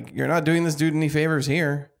not? Like you're not doing this dude any favors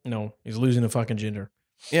here. No, he's losing to fucking Jinder.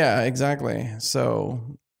 Yeah, exactly.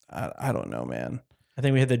 So I don't know, man. I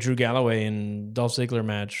think we had the Drew Galloway and Dolph Ziggler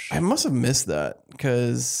match. I must have missed that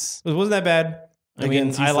because It wasn't that bad. I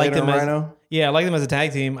mean, I like them as Rhino. I like them as a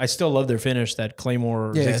tag team. I still love their finish, that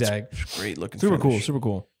Claymore zigzag. It's great looking. Super finish. cool, super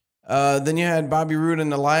cool. Then you had Bobby Roode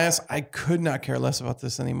and Elias. I could not care less about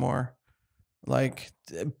this anymore. Like,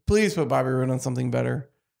 please put Bobby Roode on something better.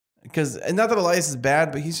 Because not that Elias is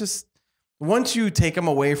bad, but he's just once you take him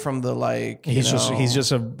away from the like, He's the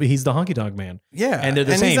honky tonk man. yeah, and they're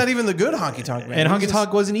the and same. he's not even the good honky tonk man. And He's honky just-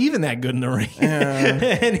 tonk wasn't even that good in the ring. Yeah.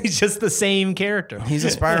 And he's just the same character. He's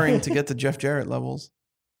aspiring to get to Jeff Jarrett levels.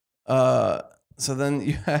 So then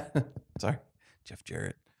you had Jeff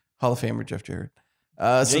Jarrett, Hall of Famer Jeff Jarrett.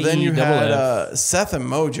 So then you had Seth and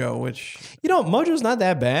Mojo, which Mojo's not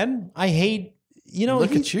that bad. I hate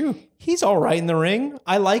look at you. He's all right in the ring.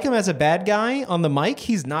 I like him as a bad guy on the mic.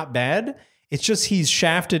 He's not bad. It's just he's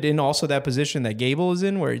shafted in also that position that Gable is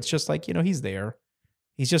in, where it's just like, he's there.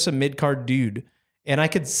 He's just a mid-card dude. And I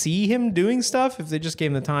could see him doing stuff if they just gave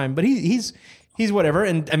him the time. But he's whatever.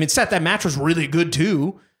 And I mean, Seth, that match was really good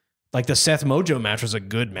too. Like the Seth Mojo match was a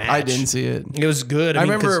good match. I didn't see it. It was good. I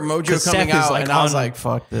remember Mojo coming out, and I was like,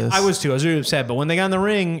 "Fuck this." I was too. I was really upset. But when they got in the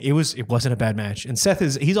ring, it wasn't a bad match. And Seth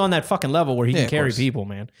he's on that fucking level where he can of carry course. people,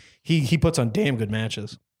 man. He puts on damn good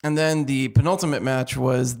matches. And then the penultimate match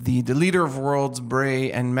was the Leader of Worlds, Bray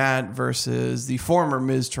and Matt versus the former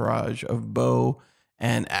Miz Taraj of Bo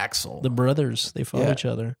and Axel. The brothers, they fought Yeah. each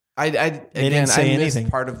other. I didn't say missed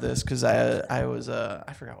anything. part of this because I was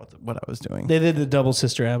I forgot what I was doing. They did the double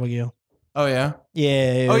sister Abigail. Oh yeah.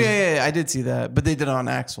 Yeah. Yeah. I did see that, but they did it on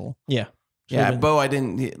Axel. Yeah. Yeah, Should've been- Bo, I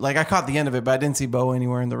didn't like. I caught the end of it, but I didn't see Bo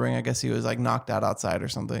anywhere in the ring. I guess he was like knocked out outside or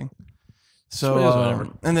something. So, it is, whatever.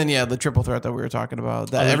 and then the triple threat that we were talking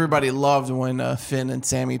about that everybody loved when Finn and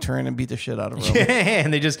Sammy turned and beat the shit out of Roman. Yeah,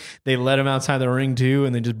 and they let him outside the ring too,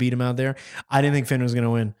 and they just beat him out there. I didn't think Finn was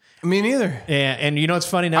gonna win. Me neither. Yeah, and it's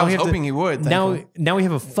funny now. I we was have hoping he would. thankfully. now we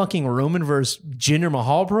have a fucking Roman versus Jinder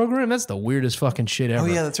Mahal program. That's the weirdest fucking shit ever.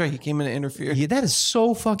 Oh yeah, that's right. He came in to interfere. Yeah, that is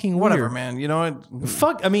so fucking Whatever, weird. man. You know what?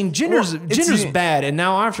 Fuck. I mean, Jinder's Well, it's the- bad, and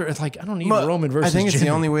now after it's like I don't need Roman versus. I think it's Jinder. the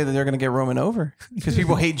only way that they're going to get Roman over because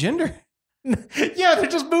people hate Jinder. Yeah, they're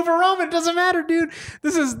just moving Roman. It doesn't matter, dude.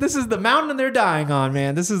 This is the mountain they're dying on,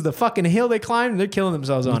 man. This is the fucking hill they climbed, and they're killing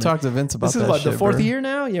themselves on We it. talked to Vince about This is that what the shit, fourth bro. year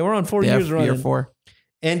now. Yeah, we're on 4 Yeah, years running. year 4.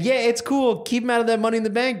 And yeah, it's cool. Keep him out of that Money in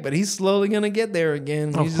the Bank, but he's slowly gonna get there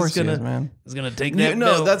again. Oh, He's of course just gonna, he is, man. He's gonna take that. No,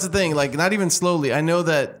 belt. that's the thing. Like, not even slowly. I know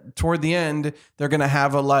that toward the end, they're going to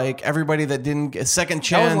have a, like, everybody that didn't get a second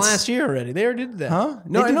chance. That was last year already. They already did that. Huh?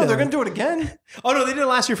 No, They I did know. that They're going already. to do it again. Oh no, they did it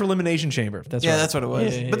last year for Elimination Chamber. That's Yeah, right. that's what it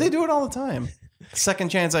was. Yeah, But they do it all the time. Second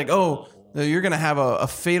chance, like, oh, you're going to have a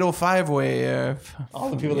fatal 5-way. all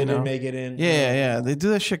the people that didn't make it in. Yeah. They do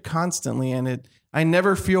that shit constantly, and I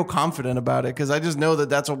never feel confident about it because I just know that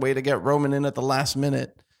that's a way to get Roman in at the last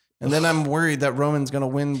minute. And then I'm worried that Roman's going to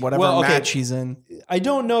win whatever Well, okay. match he's in. I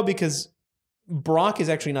don't know because Brock is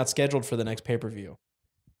actually not scheduled for the next pay per view.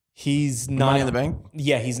 He's not Money in the Bank?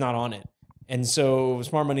 Yeah, he's not on it, and so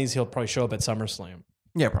Smart Money's he'll probably show up at SummerSlam.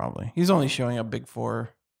 Yeah, probably. He's only showing up Big 4,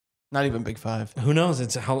 not even Big 5. Who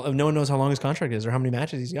knows? No one knows how long his contract is or how many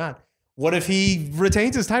matches he's got. What if he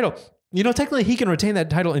retains his title? Technically he can retain that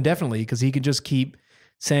title indefinitely because he can just keep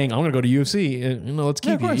saying, I'm going to go to UFC. Let's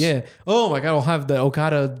Yeah, keep of you. course. Yeah. Oh my God, I'll have the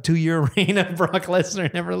Okada 2-year reign of Brock Lesnar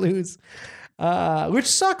and never lose. Which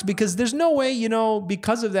sucks because there's no way,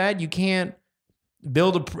 because of that, you can't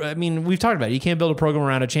I mean, we've talked about it. You can't build a program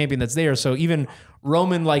around a champion that's there. So even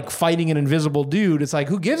Roman like fighting an invisible dude, it's like,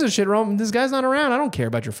 who gives a shit, Roman? This guy's not around. I don't care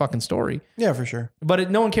about your fucking story. Yeah, for sure.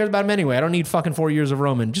 But no one cares about him anyway. I don't need fucking 4 years of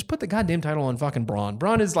Roman. Just put the goddamn title on fucking Braun.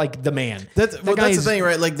 Braun is like the man. That's the thing,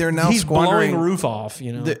 right? Like they're now He's squandering blowing the roof off,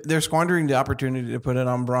 you know? They're squandering the opportunity to put it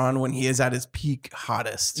on Braun when he is at his peak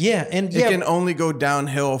hottest. Yeah. And It can only go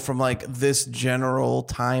downhill from like this general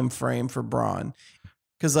time frame for Braun.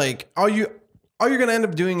 Because like all you're gonna end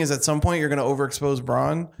up doing is at some point you're gonna overexpose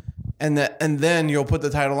Braun, and then you'll put the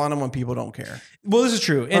title on him when people don't care. Well, this is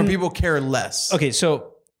true. Or people care less. Okay,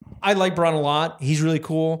 so I like Braun a lot. He's really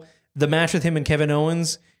cool. The match with him and Kevin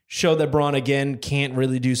Owens showed that Braun, again, can't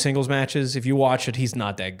really do singles matches. If you watch it, he's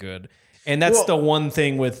not that good. And that's the one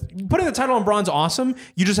thing with putting the title on Braun's awesome.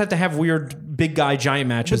 You just have to have weird big guy giant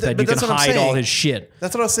matches that you can hide all his shit.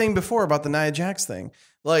 That's what I was saying before about the Nia Jax thing.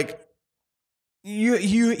 Like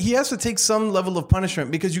he has to take some level of punishment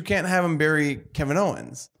because you can't have him bury Kevin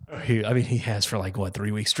Owens. He has for like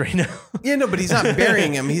 3 weeks straight now. Yeah, no, but he's not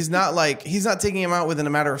burying him. He's not taking him out within a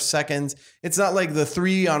matter of seconds. It's not like the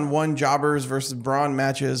 3-on-1 jobbers versus Braun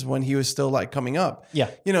matches when he was still like coming up. Yeah.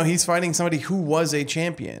 You know, he's fighting somebody who was a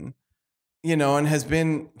champion, you know, and has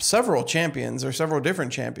been several champions or several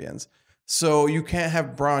different champions. So you can't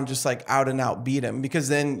have Braun just like out and out beat him because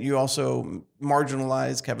then you also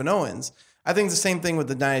marginalize Kevin Owens. I think it's the same thing with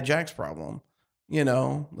the Nia Jax problem. You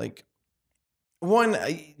know, like one,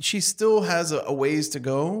 she still has a ways to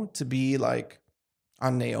go to be like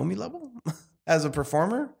on Naomi level as a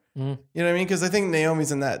performer. Mm-hmm. You know what I mean? Because I think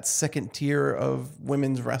Naomi's in that second tier of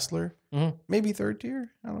women's wrestler, maybe third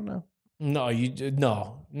tier. I don't know.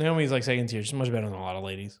 No. Naomi's like second tier. She's much better than a lot of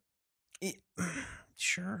ladies.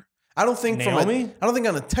 Sure. I don't think Naomi? I don't think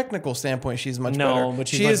on a technical standpoint she's much better. No, but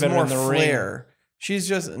she is more flair. Ring. She's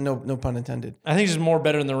just no pun intended. I think she's more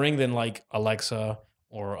better in the ring than like Alexa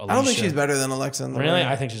or Alicia. I don't think she's better than Alexa in the ring. Really?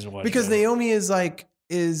 I think she's because better. Naomi is like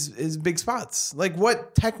is big spots. Like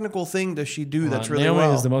what technical thing does she do that's really Naomi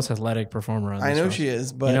well? is the most athletic performer on this I know show. she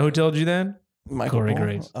is, but you know who told you that? Michael Corey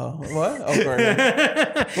Graves. Oh, what? Oh, Corey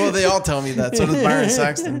Graves. Well, they all tell me that. So does Byron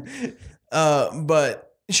Saxton.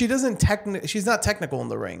 But she doesn't she's not technical in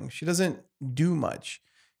the ring. She doesn't do much.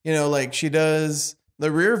 You know, like she does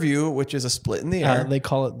the rear view, which is a split in the air. They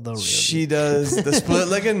call it the rear view. She does the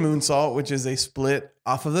split-legged moonsault, which is a split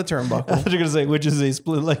off of the turnbuckle. I thought you were going to say, which is a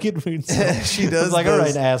split-legged moonsault. She does like, all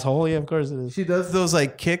right, asshole. Yeah, of course it is. She does those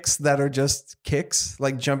like kicks that are just kicks,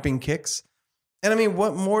 like jumping kicks. And I mean,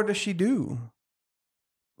 what more does she do?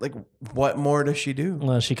 Like, what more does she do?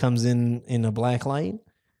 Well, she comes in a black light.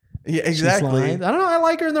 Yeah, exactly. I don't know. I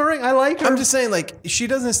like her in the ring. I like her. I'm just saying, like, she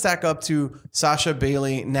doesn't stack up to Sasha,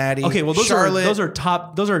 Bailey, Natty. Okay, well, those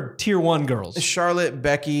are tier 1 girls. Charlotte,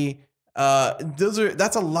 Becky.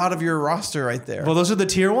 That's a lot of your roster right there. Well, those are the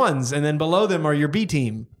tier 1s, and then below them are your B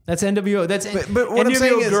team. That's NWO. That's but what I'm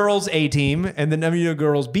saying is, girls A team, and the NWO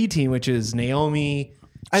girls B team, which is Naomi.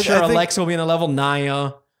 I think Alexa will be in a level.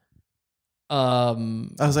 Nia. I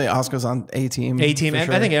was saying Asuka's on A team. A team.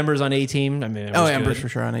 Sure. I think Ember's on A team. I mean, Ember's for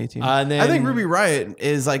sure on A team. And then, I think Ruby Riott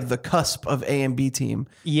is like the cusp of A and B team.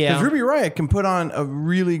 Yeah, because Ruby Riott can put on a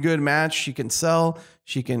really good match. She can sell.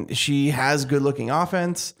 She has good looking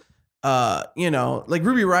offense. You know, like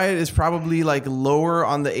Ruby Riott is probably like lower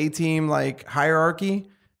on the A team like hierarchy.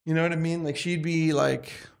 You know what I mean? Like she'd be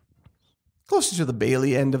like closer to the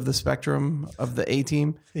Bailey end of the spectrum of the A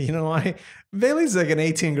team. You know why? Bailey's like an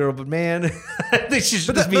 18 girl, but man, I think she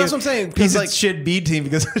should that's what I'm saying. Piece of shit B team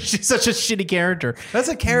because she's such a shitty character. That's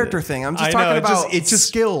a character thing. I'm just talking about it's just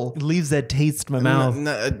skill. It leaves that taste in my mouth.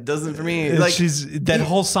 No, it doesn't for me. Like that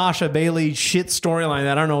whole Sasha Bailey shit storyline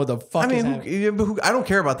that I don't know what the fuck. I mean, I don't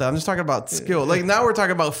care about that. I'm just talking about skill. Like now we're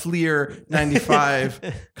talking about Fleer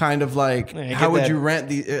 95, kind of like how would you rate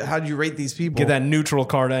these people? Get that neutral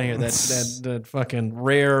card out of here. That fucking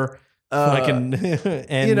rare. And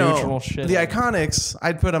neutral shit. The Iconics,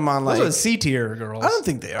 I'd put them on like those are C tier girls. I don't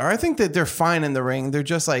think they are. I think that they're fine in the ring. They're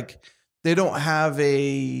just like they don't have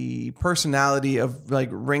a personality of like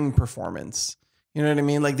ring performance. You know what I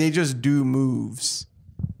mean? Like they just do moves.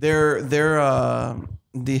 They're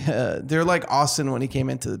like Austin when he came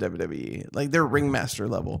into the WWE. Like they're ringmaster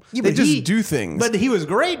level. Yeah, they just do things. But he was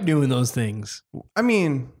great doing those things. I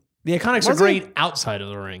mean, the Iconics are great outside of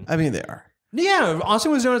the ring. I mean, they are. Yeah,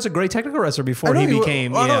 Austin was known as a great technical wrestler before I know he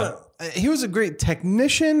became. he was a great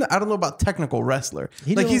technician. I don't know about technical wrestler.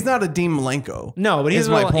 He's not a Dean Malenko. No, but is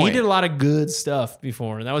my he point. did a lot of good stuff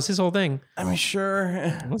before. That was his whole thing. I mean, sure.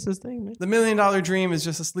 What's his thing, man? The $1 Million Dream is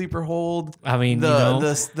just a sleeper hold. I mean, the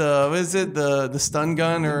what is it? The stun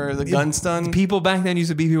gun or the gun stun? People back then used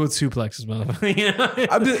to beat people with suplexes, motherfucker. You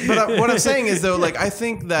know? What I'm saying is though, like I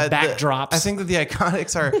think that Backdrops. I think that the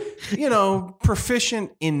Iconics are,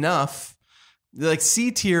 proficient enough. Like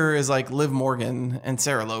C tier is like Liv Morgan and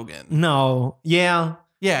Sarah Logan. No, yeah,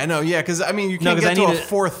 Yeah, no, yeah, because I mean you can't get to a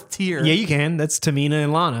fourth tier. Yeah, you can. That's Tamina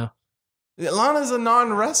and Lana. Lana's a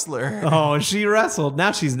non-wrestler. Oh, she wrestled.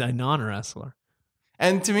 Now she's a non-wrestler.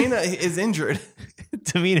 And Tamina is injured.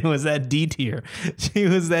 Tamina was that D tier. She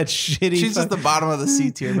was that shitty. She's just the bottom of the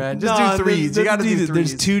C tier, man. Just do threes. You got to do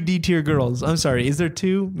threes. There's 2 D tier girls. I'm sorry. Is there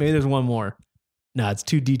 2? Maybe there's one more. No, it's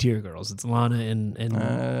 2 D tier girls. It's Lana and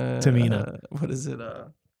Tamina. What is it?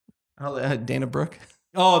 Dana Brooke?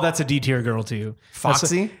 Oh, that's a D tier girl too.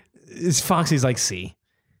 Foxy? Foxy's like C.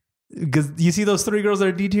 Because you see those 3 girls that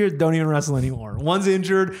are D tier don't even wrestle anymore. One's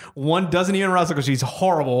injured, one doesn't even wrestle because she's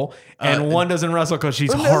horrible, and one doesn't wrestle because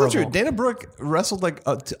she's horrible. True. Dana Brooke wrestled like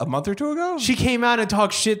a month or 2 ago. She came out and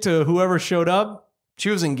talked shit to whoever showed up. She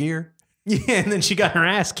was in gear. Yeah, and then she got her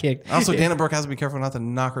ass kicked. Also, Dana Brooke has to be careful not to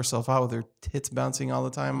knock herself out with her tits bouncing all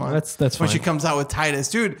the time. That's when fine. she comes out with Titus.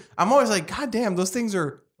 Dude, I'm always like, God damn, those things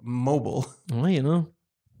are mobile. Well,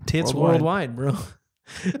 tits worldwide, bro.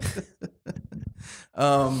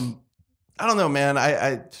 I don't know, man.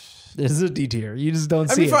 This is a D tier. You just don't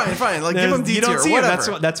see it. Fine. Like, give them D tier. You don't see whatever.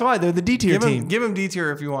 them. That's why they're the D tier team. Give them D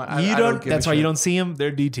tier if you want. That's why you don't see them.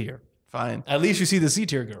 They're D tier. Fine. At least you see the C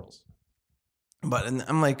tier girls. But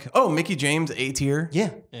I'm like, oh, Mickey James, A tier. Yeah.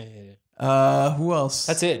 Who else?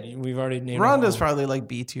 That's it. We've already named Ronda's probably like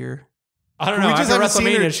B tier. I don't know. We just After haven't seen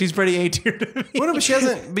her. WrestleMania, she's pretty A tier to me. Well, no, but she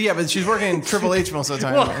hasn't. But yeah, but she's working in Triple H most of the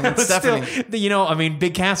time. And but Stephanie. still,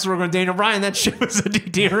 Big Cass was working with Daniel Bryan. That shit was a D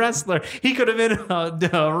tier wrestler. He could have been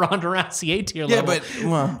Ronda Rousey A tier level.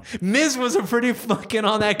 Yeah, but Miz was a pretty fucking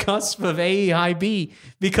on that cusp of A high B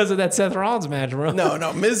because of that Seth Rollins match, bro.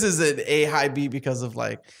 No, Miz is an A high B because of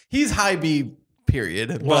he's high B.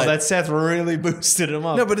 Period. Well, that Seth really boosted him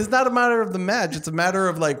up. No, but it's not a matter of the match. It's a matter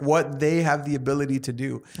of what they have the ability to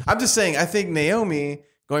do. I'm just saying, I think Naomi,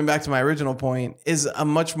 going back to my original point, is a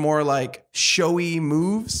much more showy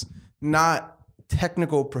moves, not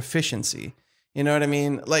technical proficiency. You know what I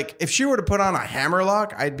mean? If she were to put on a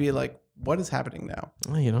hammerlock, I'd be like, what is happening now?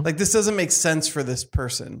 Well, this doesn't make sense for this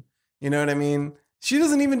person. You know what I mean? She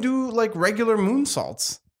doesn't even do regular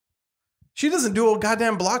moonsaults. She doesn't do a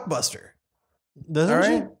goddamn blockbuster. Doesn't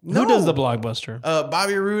she? No. Who does the blockbuster?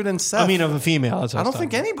 Bobby Roode and Seth. I mean, of a female. That's what I don't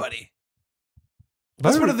think anybody.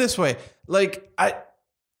 Let's put it this way: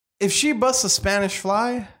 if she busts a Spanish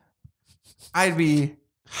fly, I'd be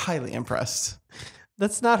highly impressed.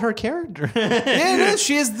 That's not her character. Yeah, it is.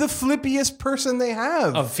 She is the flippiest person they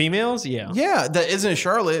have of females. Yeah, yeah. That isn't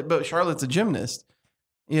Charlotte, but Charlotte's a gymnast.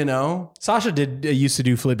 Sasha used to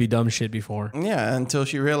do flippy dumb shit before. Yeah, until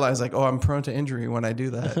she realized I'm prone to injury when I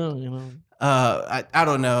do that. I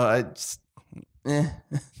don't know.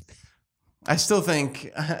 I still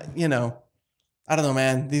think, I don't know,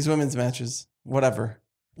 man. These women's matches, whatever.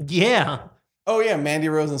 Yeah. Oh yeah, Mandy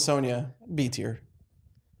Rose and Sonya, B tier.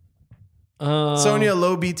 Sonya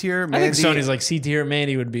low B tier. I think Sonya's C tier.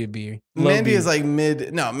 Mandy would be a B. Mandy is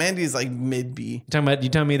mid. No, Mandy is mid B. You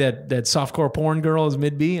telling me that softcore porn girl is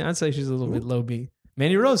mid B? I'd say she's a little bit low B.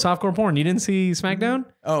 Mandy Rose, softcore porn. You didn't see SmackDown?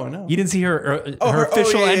 Oh no, you didn't see her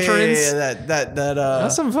official entrance. Yeah,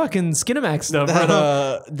 that's some fucking Skinamax stuff.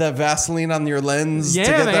 The Vaseline on your lens. Yeah,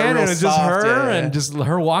 to get man, that real and it's just soft. her and just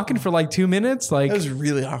her walking for 2 minutes. It was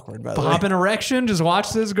really awkward. By the way, pop an erection. Just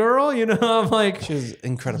watch this girl. I'm like, she's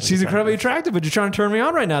incredible. She's incredibly attractive, but you're trying to turn me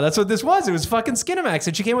on right now. That's what this was. It was fucking Skinamax,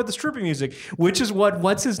 and she came with the stripping music, which is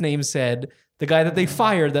what's his name said. The guy that they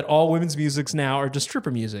fired. That all women's musics now are just stripper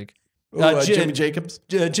music. Jimmy Jacobs?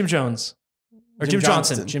 Jim Jones. Or Jim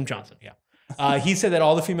Johnson. Jim Johnson, yeah. He said that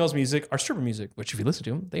all the females' music are stripper music, which if you listen to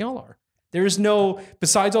them, they all are. There is no,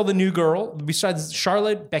 besides all the new girl, besides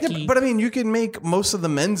Charlotte, Becky. Yeah, but I mean, you can make most of the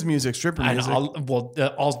men's music stripper music. All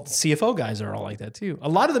CFO guys are all like that too. A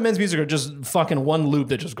lot of the men's music are just fucking one loop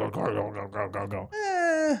that just go.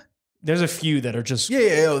 There's a few that are just...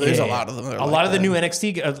 Yeah, there's a lot of them. A lot of the new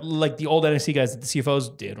NXT, the old NXT guys that the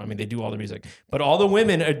CFOs did. I mean, they do all the music. But all the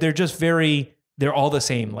women, they're just they're all the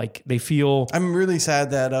same. They feel... I'm really sad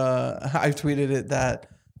that I tweeted it that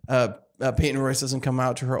Peyton Royce doesn't come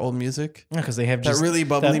out to her old music. Yeah, because they have that really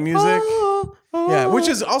bubbly music. Yeah, which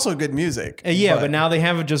is also good music. But now they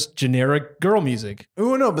have just generic girl music.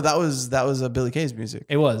 Oh no, but that was Billy Kay's music.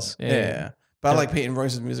 It was. Yeah. But I like Peyton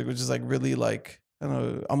Royce's music, which is like really like, I don't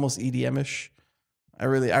know, almost EDM-ish. I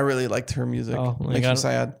really liked her music. Oh, Makes me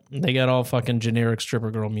sad. They got all fucking generic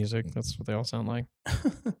stripper girl music. That's what they all sound like.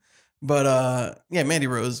 But yeah, Mandy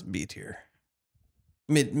Rose B tier.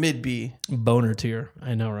 Mid B. Boner tier.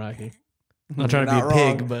 I know, Rocky. I'm not trying to be a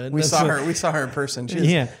pig, but we saw her in person.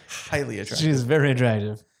 She's highly attractive. She's very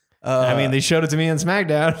attractive. I mean, they showed it to me on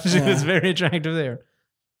SmackDown. She was very attractive there.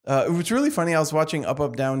 It was really funny. I was watching Up,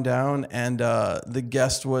 Up, Down, Down, and the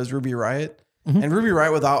guest was Ruby Riott. Mm-hmm. And Ruby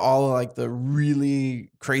Riott, without all of, like the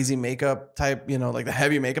really crazy makeup type, like the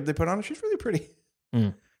heavy makeup they put on her, she's really pretty.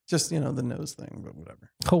 Just, the nose thing, but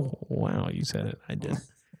whatever. Oh, wow. You said it. I did.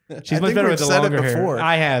 She's much better with the longer hair.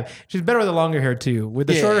 I have. She's better with the longer hair too. With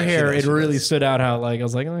the shorter hair, it really stood out how I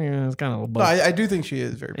was like, oh yeah, it's kind of. No, I do think she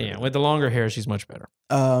is very pretty. Yeah, with the longer hair, she's much better.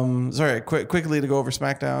 Sorry, quickly to go over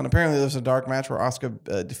SmackDown. Apparently, there was a dark match where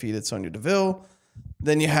Asuka defeated Sonya Deville.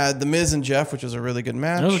 Then you had The Miz and Jeff, which was a really good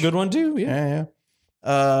match. That was a good one too. Yeah.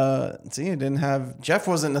 See, you didn't have Jeff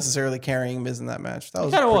wasn't necessarily carrying Miz in that match. That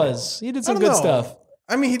was kind of was. He did some good stuff.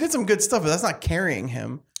 I mean, he did some good stuff, but that's not carrying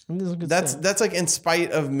him. That's like in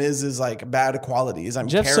spite of Miz's like bad qualities.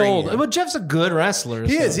 Jeff sold, but Jeff's a good wrestler.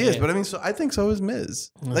 He is. But I mean, I think so is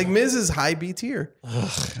Miz. Like Miz is high B tier.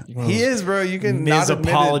 He is, bro. You can Miz not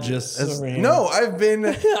apologist. No, I've been.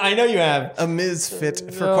 I know you have a Miz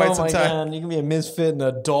fit for quite some time. God. You can be a Miz fit and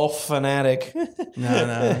a Dolph fanatic.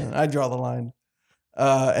 No, I draw the line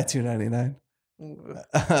at $2.99.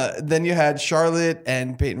 Then you had Charlotte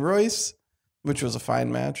and Peyton Royce, which was a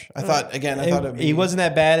fine match. I thought he wasn't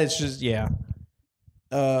that bad. It's just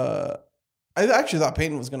I actually thought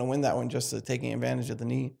Peyton was going to win that one just to taking advantage of the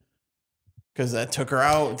knee because that took her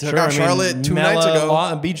out. Took out Charlotte 2 nights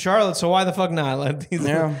ago. Beat Charlotte, so why the fuck not?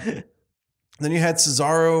 Yeah. Then you had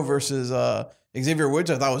Cesaro versus Xavier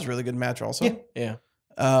Woods. I thought was a really good match also. Yeah.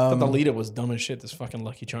 I thought the Lita was dumb as shit. This fucking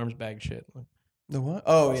Lucky Charms bag shit. The what?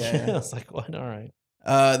 Oh yeah. I was like, what? All right.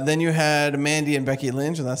 Then you had Mandy and Becky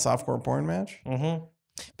Lynch in that softcore porn match. Mm-hmm.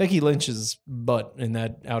 Becky Lynch's butt in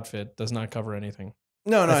that outfit does not cover anything.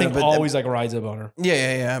 No, I think always like rides up on her.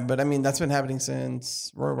 Yeah. But I mean, that's been happening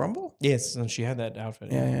since Royal Rumble. Yes, and she had that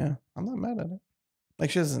outfit. Yeah. I'm not mad at it. Like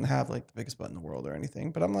she doesn't have like the biggest butt in the world or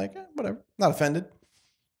anything, but I'm like, whatever. Not offended.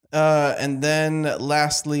 And then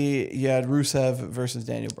lastly, you had Rusev versus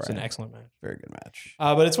Daniel Bryan. It's an excellent match. Very good match.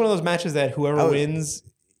 But it's one of those matches that whoever wins,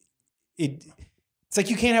 it's like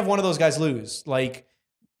you can't have one of those guys lose. Like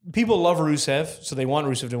people love Rusev, so they want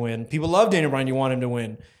Rusev to win. People love Daniel Bryan, you want him to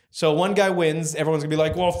win. So one guy wins, everyone's gonna be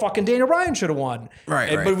like, well, fucking Daniel Bryan should have won.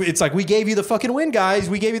 Right. But it's like, we gave you the fucking win, guys.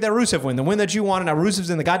 We gave you that Rusev win. The win that you wanted. Now Rusev's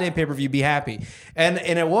in the goddamn pay-per-view, be happy. And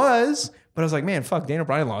it was, but I was like, man, fuck, Daniel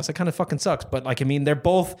Bryan lost. That kind of fucking sucks. But like, I mean, they're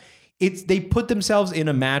both, they put themselves in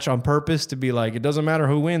a match on purpose to be like, it doesn't matter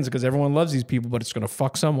who wins because everyone loves these people, but it's gonna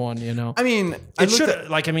fuck someone, I mean, I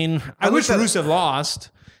wish Rusev lost.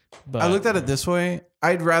 But I looked at it this way.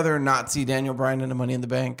 I'd rather not see Daniel Bryan in a Money in the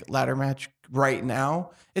Bank ladder match right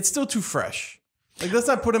now. It's still too fresh. Like, let's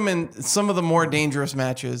not put him in some of the more dangerous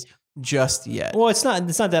matches just yet. Well, it's not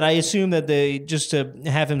that. I assume that they just to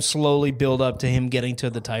have him slowly build up to him getting to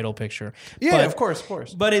the title picture. Yeah, of course.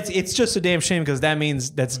 But it's just a damn shame because that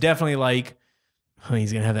means that's definitely like,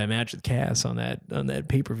 he's gonna have that match with Cass on that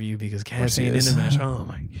pay-per-view because Cass ain't in the match. Oh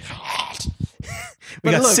my god.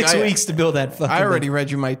 We got 6 weeks to build that fucking I already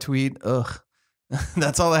read you my tweet. Ugh.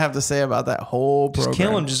 That's all I have to say about that whole program. Just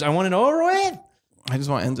kill him. I want it over with. I just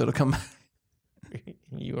want Enzo to come back.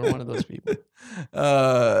 You are one of those people.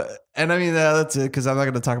 And I mean, that's it because I'm not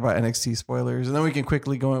going to talk about NXT spoilers. And then we can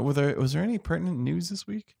quickly go in with was there any pertinent news this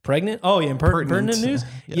week? Pregnant? Oh, yeah. Pertinent news?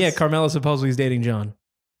 Yes. Yeah, Carmella supposedly is dating John.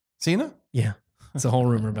 Cena? Yeah. It's a whole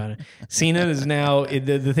rumor about it. Cena is now,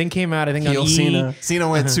 the thing came out, I think, heel on Cena. Cena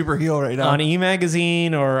went super heel right now. On E!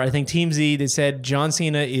 Magazine, or I think Team Z, they said John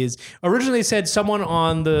Cena is, originally they said someone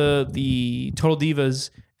on the Total Divas,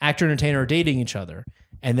 actor and entertainer, are dating each other.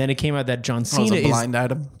 And then it came out that John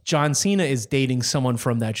Cena is dating someone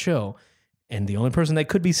from that show. And the only person that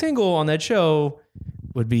could be single on that show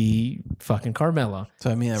would be fucking Carmella.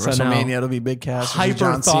 So I mean, at WrestleMania, it'll be Big Cass.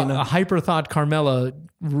 A hyper thought Carmella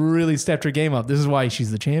really stepped her game up. This is why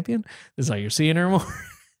she's the champion. This is how you're seeing her more.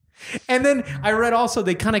 And then I read also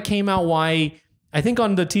they kind of came out why, I think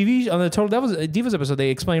on the TV, on the Total Divas episode,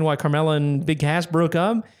 they explained why Carmella and Big Cass broke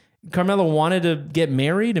up. Carmella wanted to get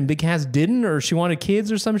married and Big Cass didn't, or she wanted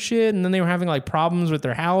kids or some shit, and then they were having like problems with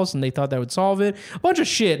their house and they thought that would solve it. A bunch of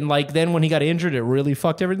shit. And like then when he got injured, it really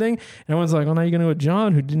fucked everything. And everyone's like, oh, now you're gonna go with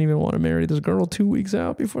John, who didn't even want to marry this girl 2 weeks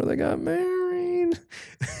out before they got married.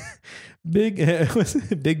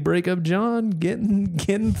 Big breakup John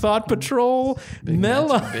getting Thought Patrol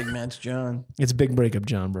Mela. Big match, John. It's Big Breakup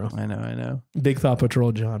John, bro. I know. Big Thought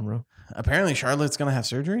Patrol John, bro. Apparently, Charlotte's gonna have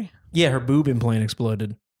surgery. Yeah, her boob implant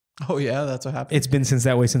exploded. Oh yeah, that's what happened. It's been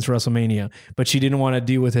that way since WrestleMania, but she didn't want to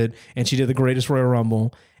deal with it, and she did the Greatest Royal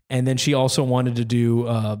Rumble, and then she also wanted to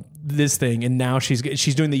do this thing, and now she's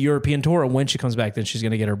doing the European tour, and when she comes back, then she's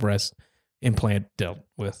going to get her breast implant dealt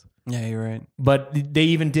with. Yeah, you're right. But they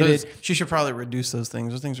even did it. She should probably reduce those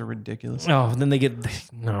things. Those things are ridiculous. Oh, then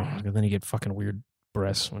then you get fucking weird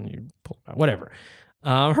breasts when you pull them out. Whatever.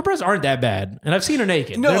 Her breasts aren't that bad, and I've seen her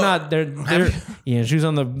naked. No. They're not. They're yeah. She was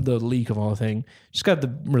on the leak of all thing. She's got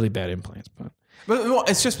the really bad implants, but well,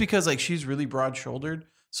 it's just because like she's really broad shouldered.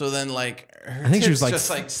 So then like her I think she tits was like just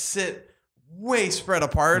like sit way spread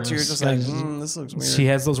apart. So you're just like, this looks weird. she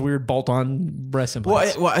has those weird bolt-on breast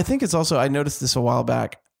implants. Well, I think it's also, I noticed this a while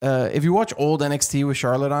back. If you watch old NXT with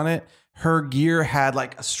Charlotte on it, her gear had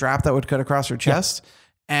like a strap that would cut across her chest.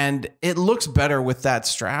 And it looks better with that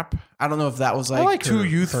strap. I don't know if that was like too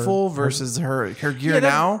youthful versus her gear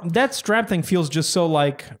now. That strap thing feels just so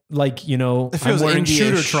like you know, It I'm feels wearing indie-ish.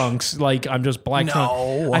 shooter trunks. Like I'm just black trunk.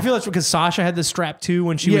 No. I feel that's because Sasha had this strap too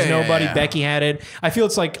when she was Yeah, nobody. yeah. Becky had it. I feel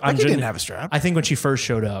it's like Becky didn't have a strap. I think when she first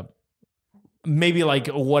showed up. Maybe like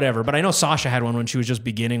whatever, but I know Sasha had one when she was just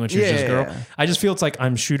beginning, when she was just a girl. Yeah. I just feel it's like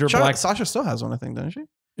I'm shooter black. Sasha still has one, I think, doesn't she?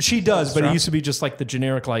 She does, but it strap. used to be just like the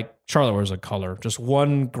generic, like Charlotte wears a color, just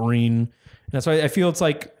one green. That's why I feel it's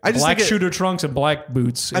like I just black think shooter trunks and black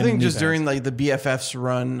boots. I and think knee just pads. during like the BFFs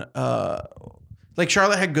run, like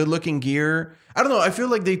Charlotte had good looking gear. I don't know. I feel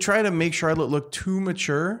like they try to make Charlotte look too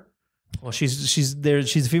mature. Well, she's there.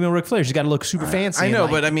 She's a female Ric Flair. She's got to look super fancy. I know,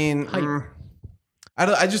 and, like, but I mean,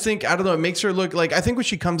 I just think, I don't know. It makes her look like, I think when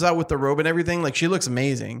she comes out with the robe and everything, like she looks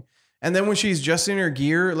amazing. And then when she's just in her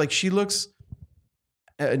gear, like she looks,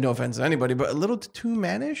 no offense to anybody, but a little too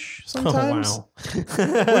mannish sometimes. Oh, wow.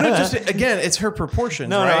 Well, no, just again, it's her proportions.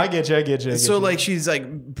 No, right? I get you. So like she's like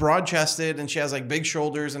broad chested and she has like big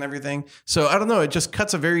shoulders and everything. So I don't know. It just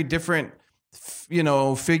cuts a very different,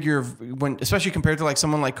 figure of when, especially compared to like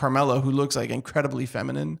someone like Carmella who looks like incredibly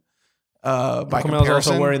feminine. By Carmella's comparison,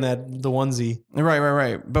 also wearing the onesie.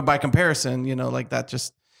 right. But by comparison, like that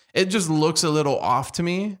it just looks a little off to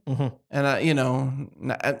me. Mm-hmm. And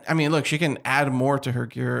I mean, look, she can add more to her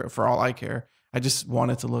gear for all I care. I just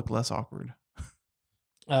want it to look less awkward.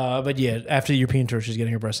 But yeah, after the European tour, she's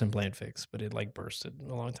getting her breast implant fixed, but it like bursted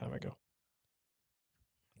a long time ago.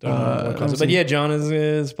 Don't know what caused it. But yeah, John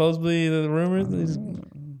is supposedly the rumor. He's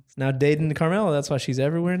now dating Carmella. That's why she's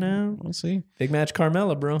everywhere now. We'll see. Big match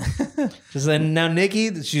Carmella, bro. Just then now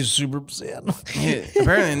Nikki, she's super upset. Yeah,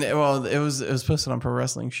 apparently, well, it was posted on Pro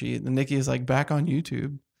Wrestling Sheet. And Nikki is like back on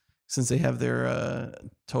YouTube since they have their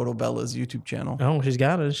Total Bellas YouTube channel. Oh, she's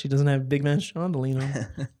got it. She doesn't have Big Match John to lean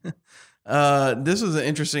on. This was an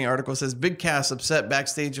interesting article. It says Big Cass upset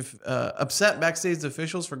backstage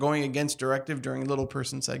officials for going against directive during Little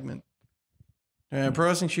Person segment. Pro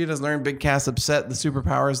Wrestling Sheet has learned Big Cass upset the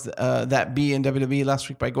superpowers that be in WWE last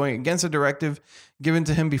week by going against a directive given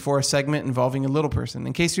to him before a segment involving a little person.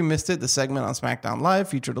 In case you missed it, the segment on SmackDown Live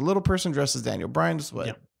featured a little person dressed as Daniel Bryan. Just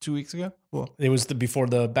 2 weeks ago? Well, It was before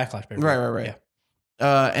the Backlash. right.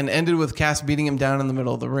 Yeah. And ended with Cass beating him down in the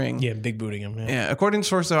middle of the ring. Yeah, big booting him. Yeah, according to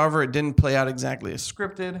sources, however, it didn't play out exactly as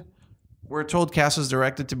scripted. We're told Cass was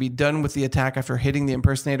directed to be done with the attack after hitting the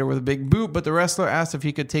impersonator with a big boot, but the wrestler asked if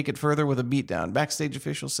he could take it further with a beatdown. Backstage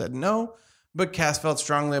officials said no, but Cass felt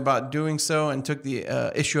strongly about doing so and took the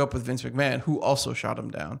issue up with Vince McMahon, who also shot him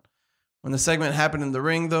down. When the segment happened in the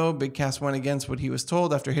ring, though, Big Cass went against what he was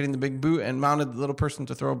told after hitting the big boot and mounted the little person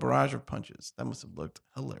to throw a barrage of punches. That must have looked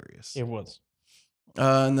hilarious. It was.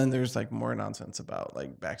 And then there's like more nonsense about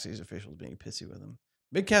like backstage officials being pissy with him.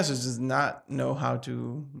 Big Cass does not know how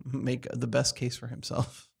to make the best case for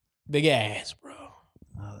himself. Big ass, bro.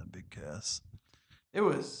 Oh, that Big Cass.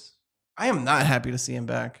 I am not happy to see him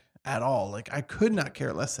back at all. Like, I could not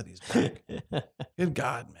care less that he's back. Good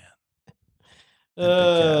God,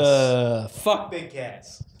 man. Fuck Big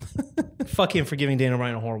Cass. Fuck him for giving Daniel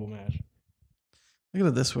Bryan a horrible match. Look at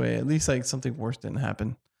it this way. At least like something worse didn't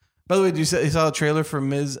happen. By the way, you saw a trailer for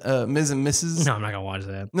Miz and Mrs.? No, I'm not gonna watch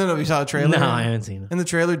that. No, you saw a trailer? No, I haven't seen it. In the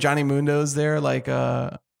trailer, Johnny Mundo's there, like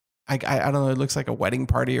I don't know, it looks like a wedding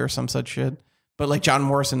party or some such shit. But like John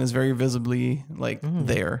Morrison is very visibly like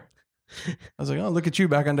there. I was like, oh, look at you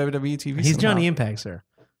back on WWE TV. He's somehow. Johnny Impact, sir.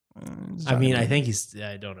 I mean, I think he's.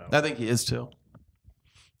 I don't know. I think he is too.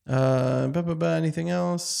 Anything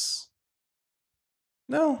else?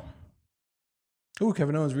 No. Ooh,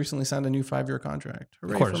 Kevin Owens recently signed a new 5-year contract.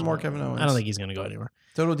 Hooray Of course, for more Kevin Owens. I don't think he's going to go anywhere.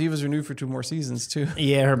 Total Divas renewed for 2 more seasons too.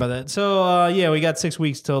 Yeah, I heard about that. So, we got 6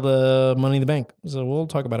 weeks till the Money in the Bank. So we'll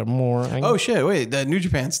talk about it more. Oh shit! Wait, the New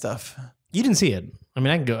Japan stuff. You didn't see it. I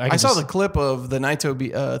mean, I can go. I saw the clip of the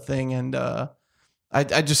Naito thing, and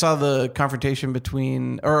I just saw the confrontation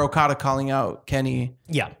between Okada calling out Kenny.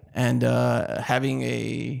 Yeah. And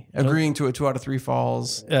agreeing to a 2 out of 3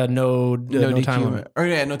 falls. No DQ time limit. Or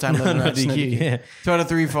yeah, no time limit. No Right, just no DQ, DQ. yeah. 2 out of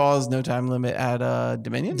 3 falls, no time limit at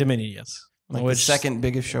Dominion. Dominion, yes. Like the second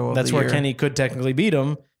biggest show of that's the where year. Kenny could technically beat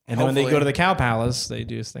him. And then when they go Hopefully. to the Cow Palace, they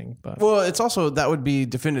do his thing. But Well, it's also, that would be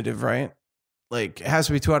definitive, right? Like, it has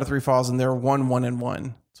to be 2 out of 3 falls, and they're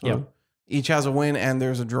 1-1-1. So Yep. each has a win, and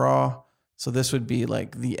there's a draw. So this would be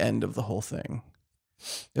like the end of the whole thing.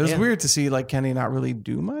 It was weird to see like Kenny not really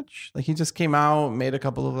do much. Like he just came out, made a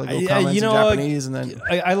couple of like little comments in Japanese, and then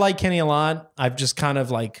I like Kenny a lot. I've just kind of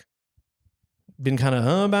like been kind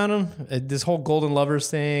of about him. This whole Golden Lovers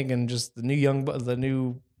thing and just the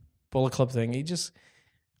new Bullet Club thing.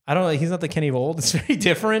 I don't know. He's not the Kenny of old. It's very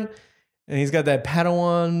different. And he's got that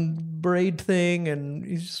Padawan braid thing and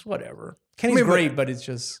he's just whatever. Kenny's great, but it's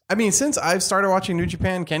just... I mean, since I've started watching New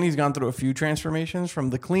Japan, Kenny's gone through a few transformations from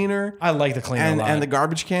the cleaner. I like the cleaner a lot. And the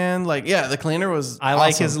garbage can. Like, yeah, the cleaner was I awesome.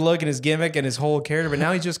 like his look and his gimmick and his whole character, but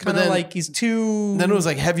now he's just kind of like, he's too... Then it was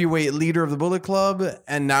like heavyweight leader of the Bullet Club,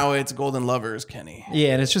 and now it's Golden Lovers Kenny.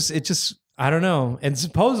 Yeah, and it's just I don't know. And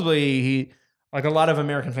supposedly he... Like a lot of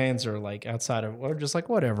American fans are like outside of... Or just like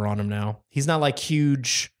whatever on him now. He's not like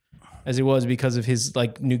huge as he was because of his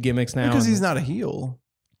like new gimmicks now. Because he's not a heel.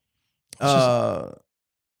 What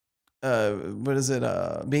is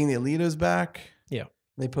it? Being the Elite is back. Yeah.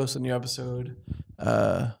 They posted a new episode.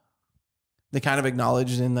 They kind of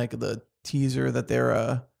acknowledged in like the teaser that they're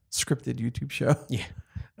a scripted YouTube show. Yeah.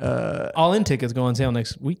 All In tickets go on sale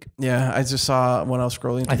next week. Yeah, I just saw when I was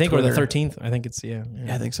scrolling. I think Twitter. or the 13th. I think it's Yeah,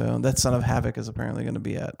 I think so. That Son of Havoc is apparently going to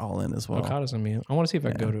be at All In as well. Okada's gonna be. I want to see if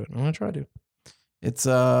I can go to it. I'm gonna try to. It's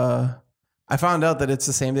I found out that it's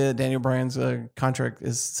the same day that Daniel Bryan's contract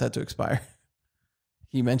is set to expire.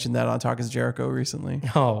 He mentioned that on Talk Is Jericho recently.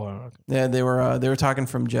 Oh, wow. Okay. Yeah, they were talking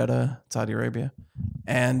from Jeddah, Saudi Arabia,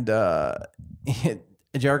 and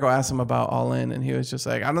Jericho asked him about All In, and he was just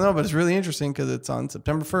like, I don't know, but it's really interesting because it's on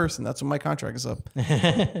September 1st, and that's when my contract is up.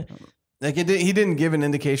 Like he didn't give an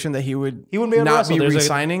indication that he wouldn't be able to wrestle.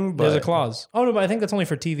 re-signing. But there's a clause. Oh no, but I think that's only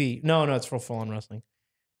for TV. No, it's for full on wrestling.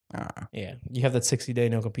 Yeah, you have that 60-day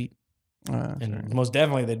no compete. And most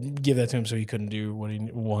definitely they'd give that to him so he couldn't do what he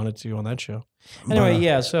wanted to on that show. Anyway,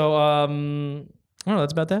 yeah, so I don't know,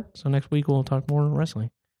 that's about that. So next week we'll talk more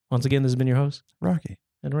wrestling. Once again, this has been your host, Rocky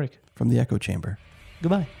and Rick. From the Echo Chamber.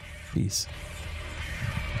 Goodbye. Peace.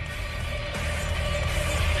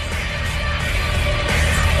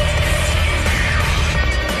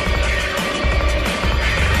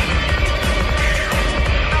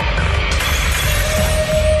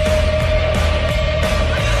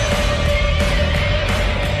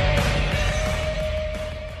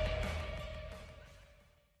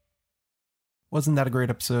 Wasn't that a great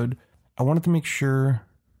episode? I wanted to make sure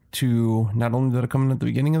to not only that I come in at the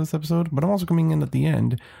beginning of this episode, but I'm also coming in at the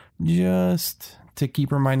end just to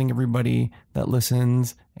keep reminding everybody that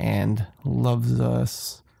listens and loves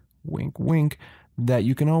us, wink, wink, that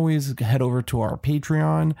you can always head over to our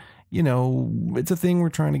Patreon. You know, it's a thing we're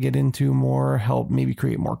trying to get into more, help maybe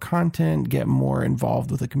create more content, get more involved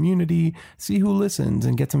with the community, see who listens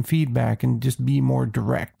and get some feedback and just be more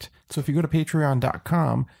direct. So if you go to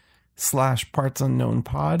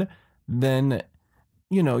patreon.com/partsunknownpod, then,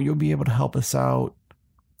 you know, you'll be able to help us out,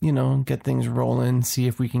 you know, get things rolling, see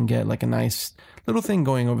if we can get like a nice little thing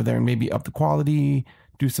going over there and maybe up the quality,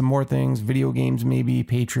 do some more things, video games, maybe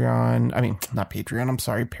Periscope,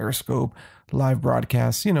 live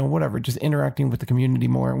broadcasts, you know, whatever, just interacting with the community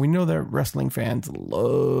more. And we know that wrestling fans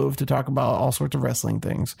love to talk about all sorts of wrestling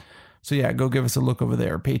things. So yeah, go give us a look over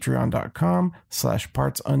there,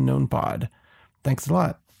 patreon.com/partsunknownpod. Thanks a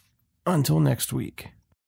lot. Until next week.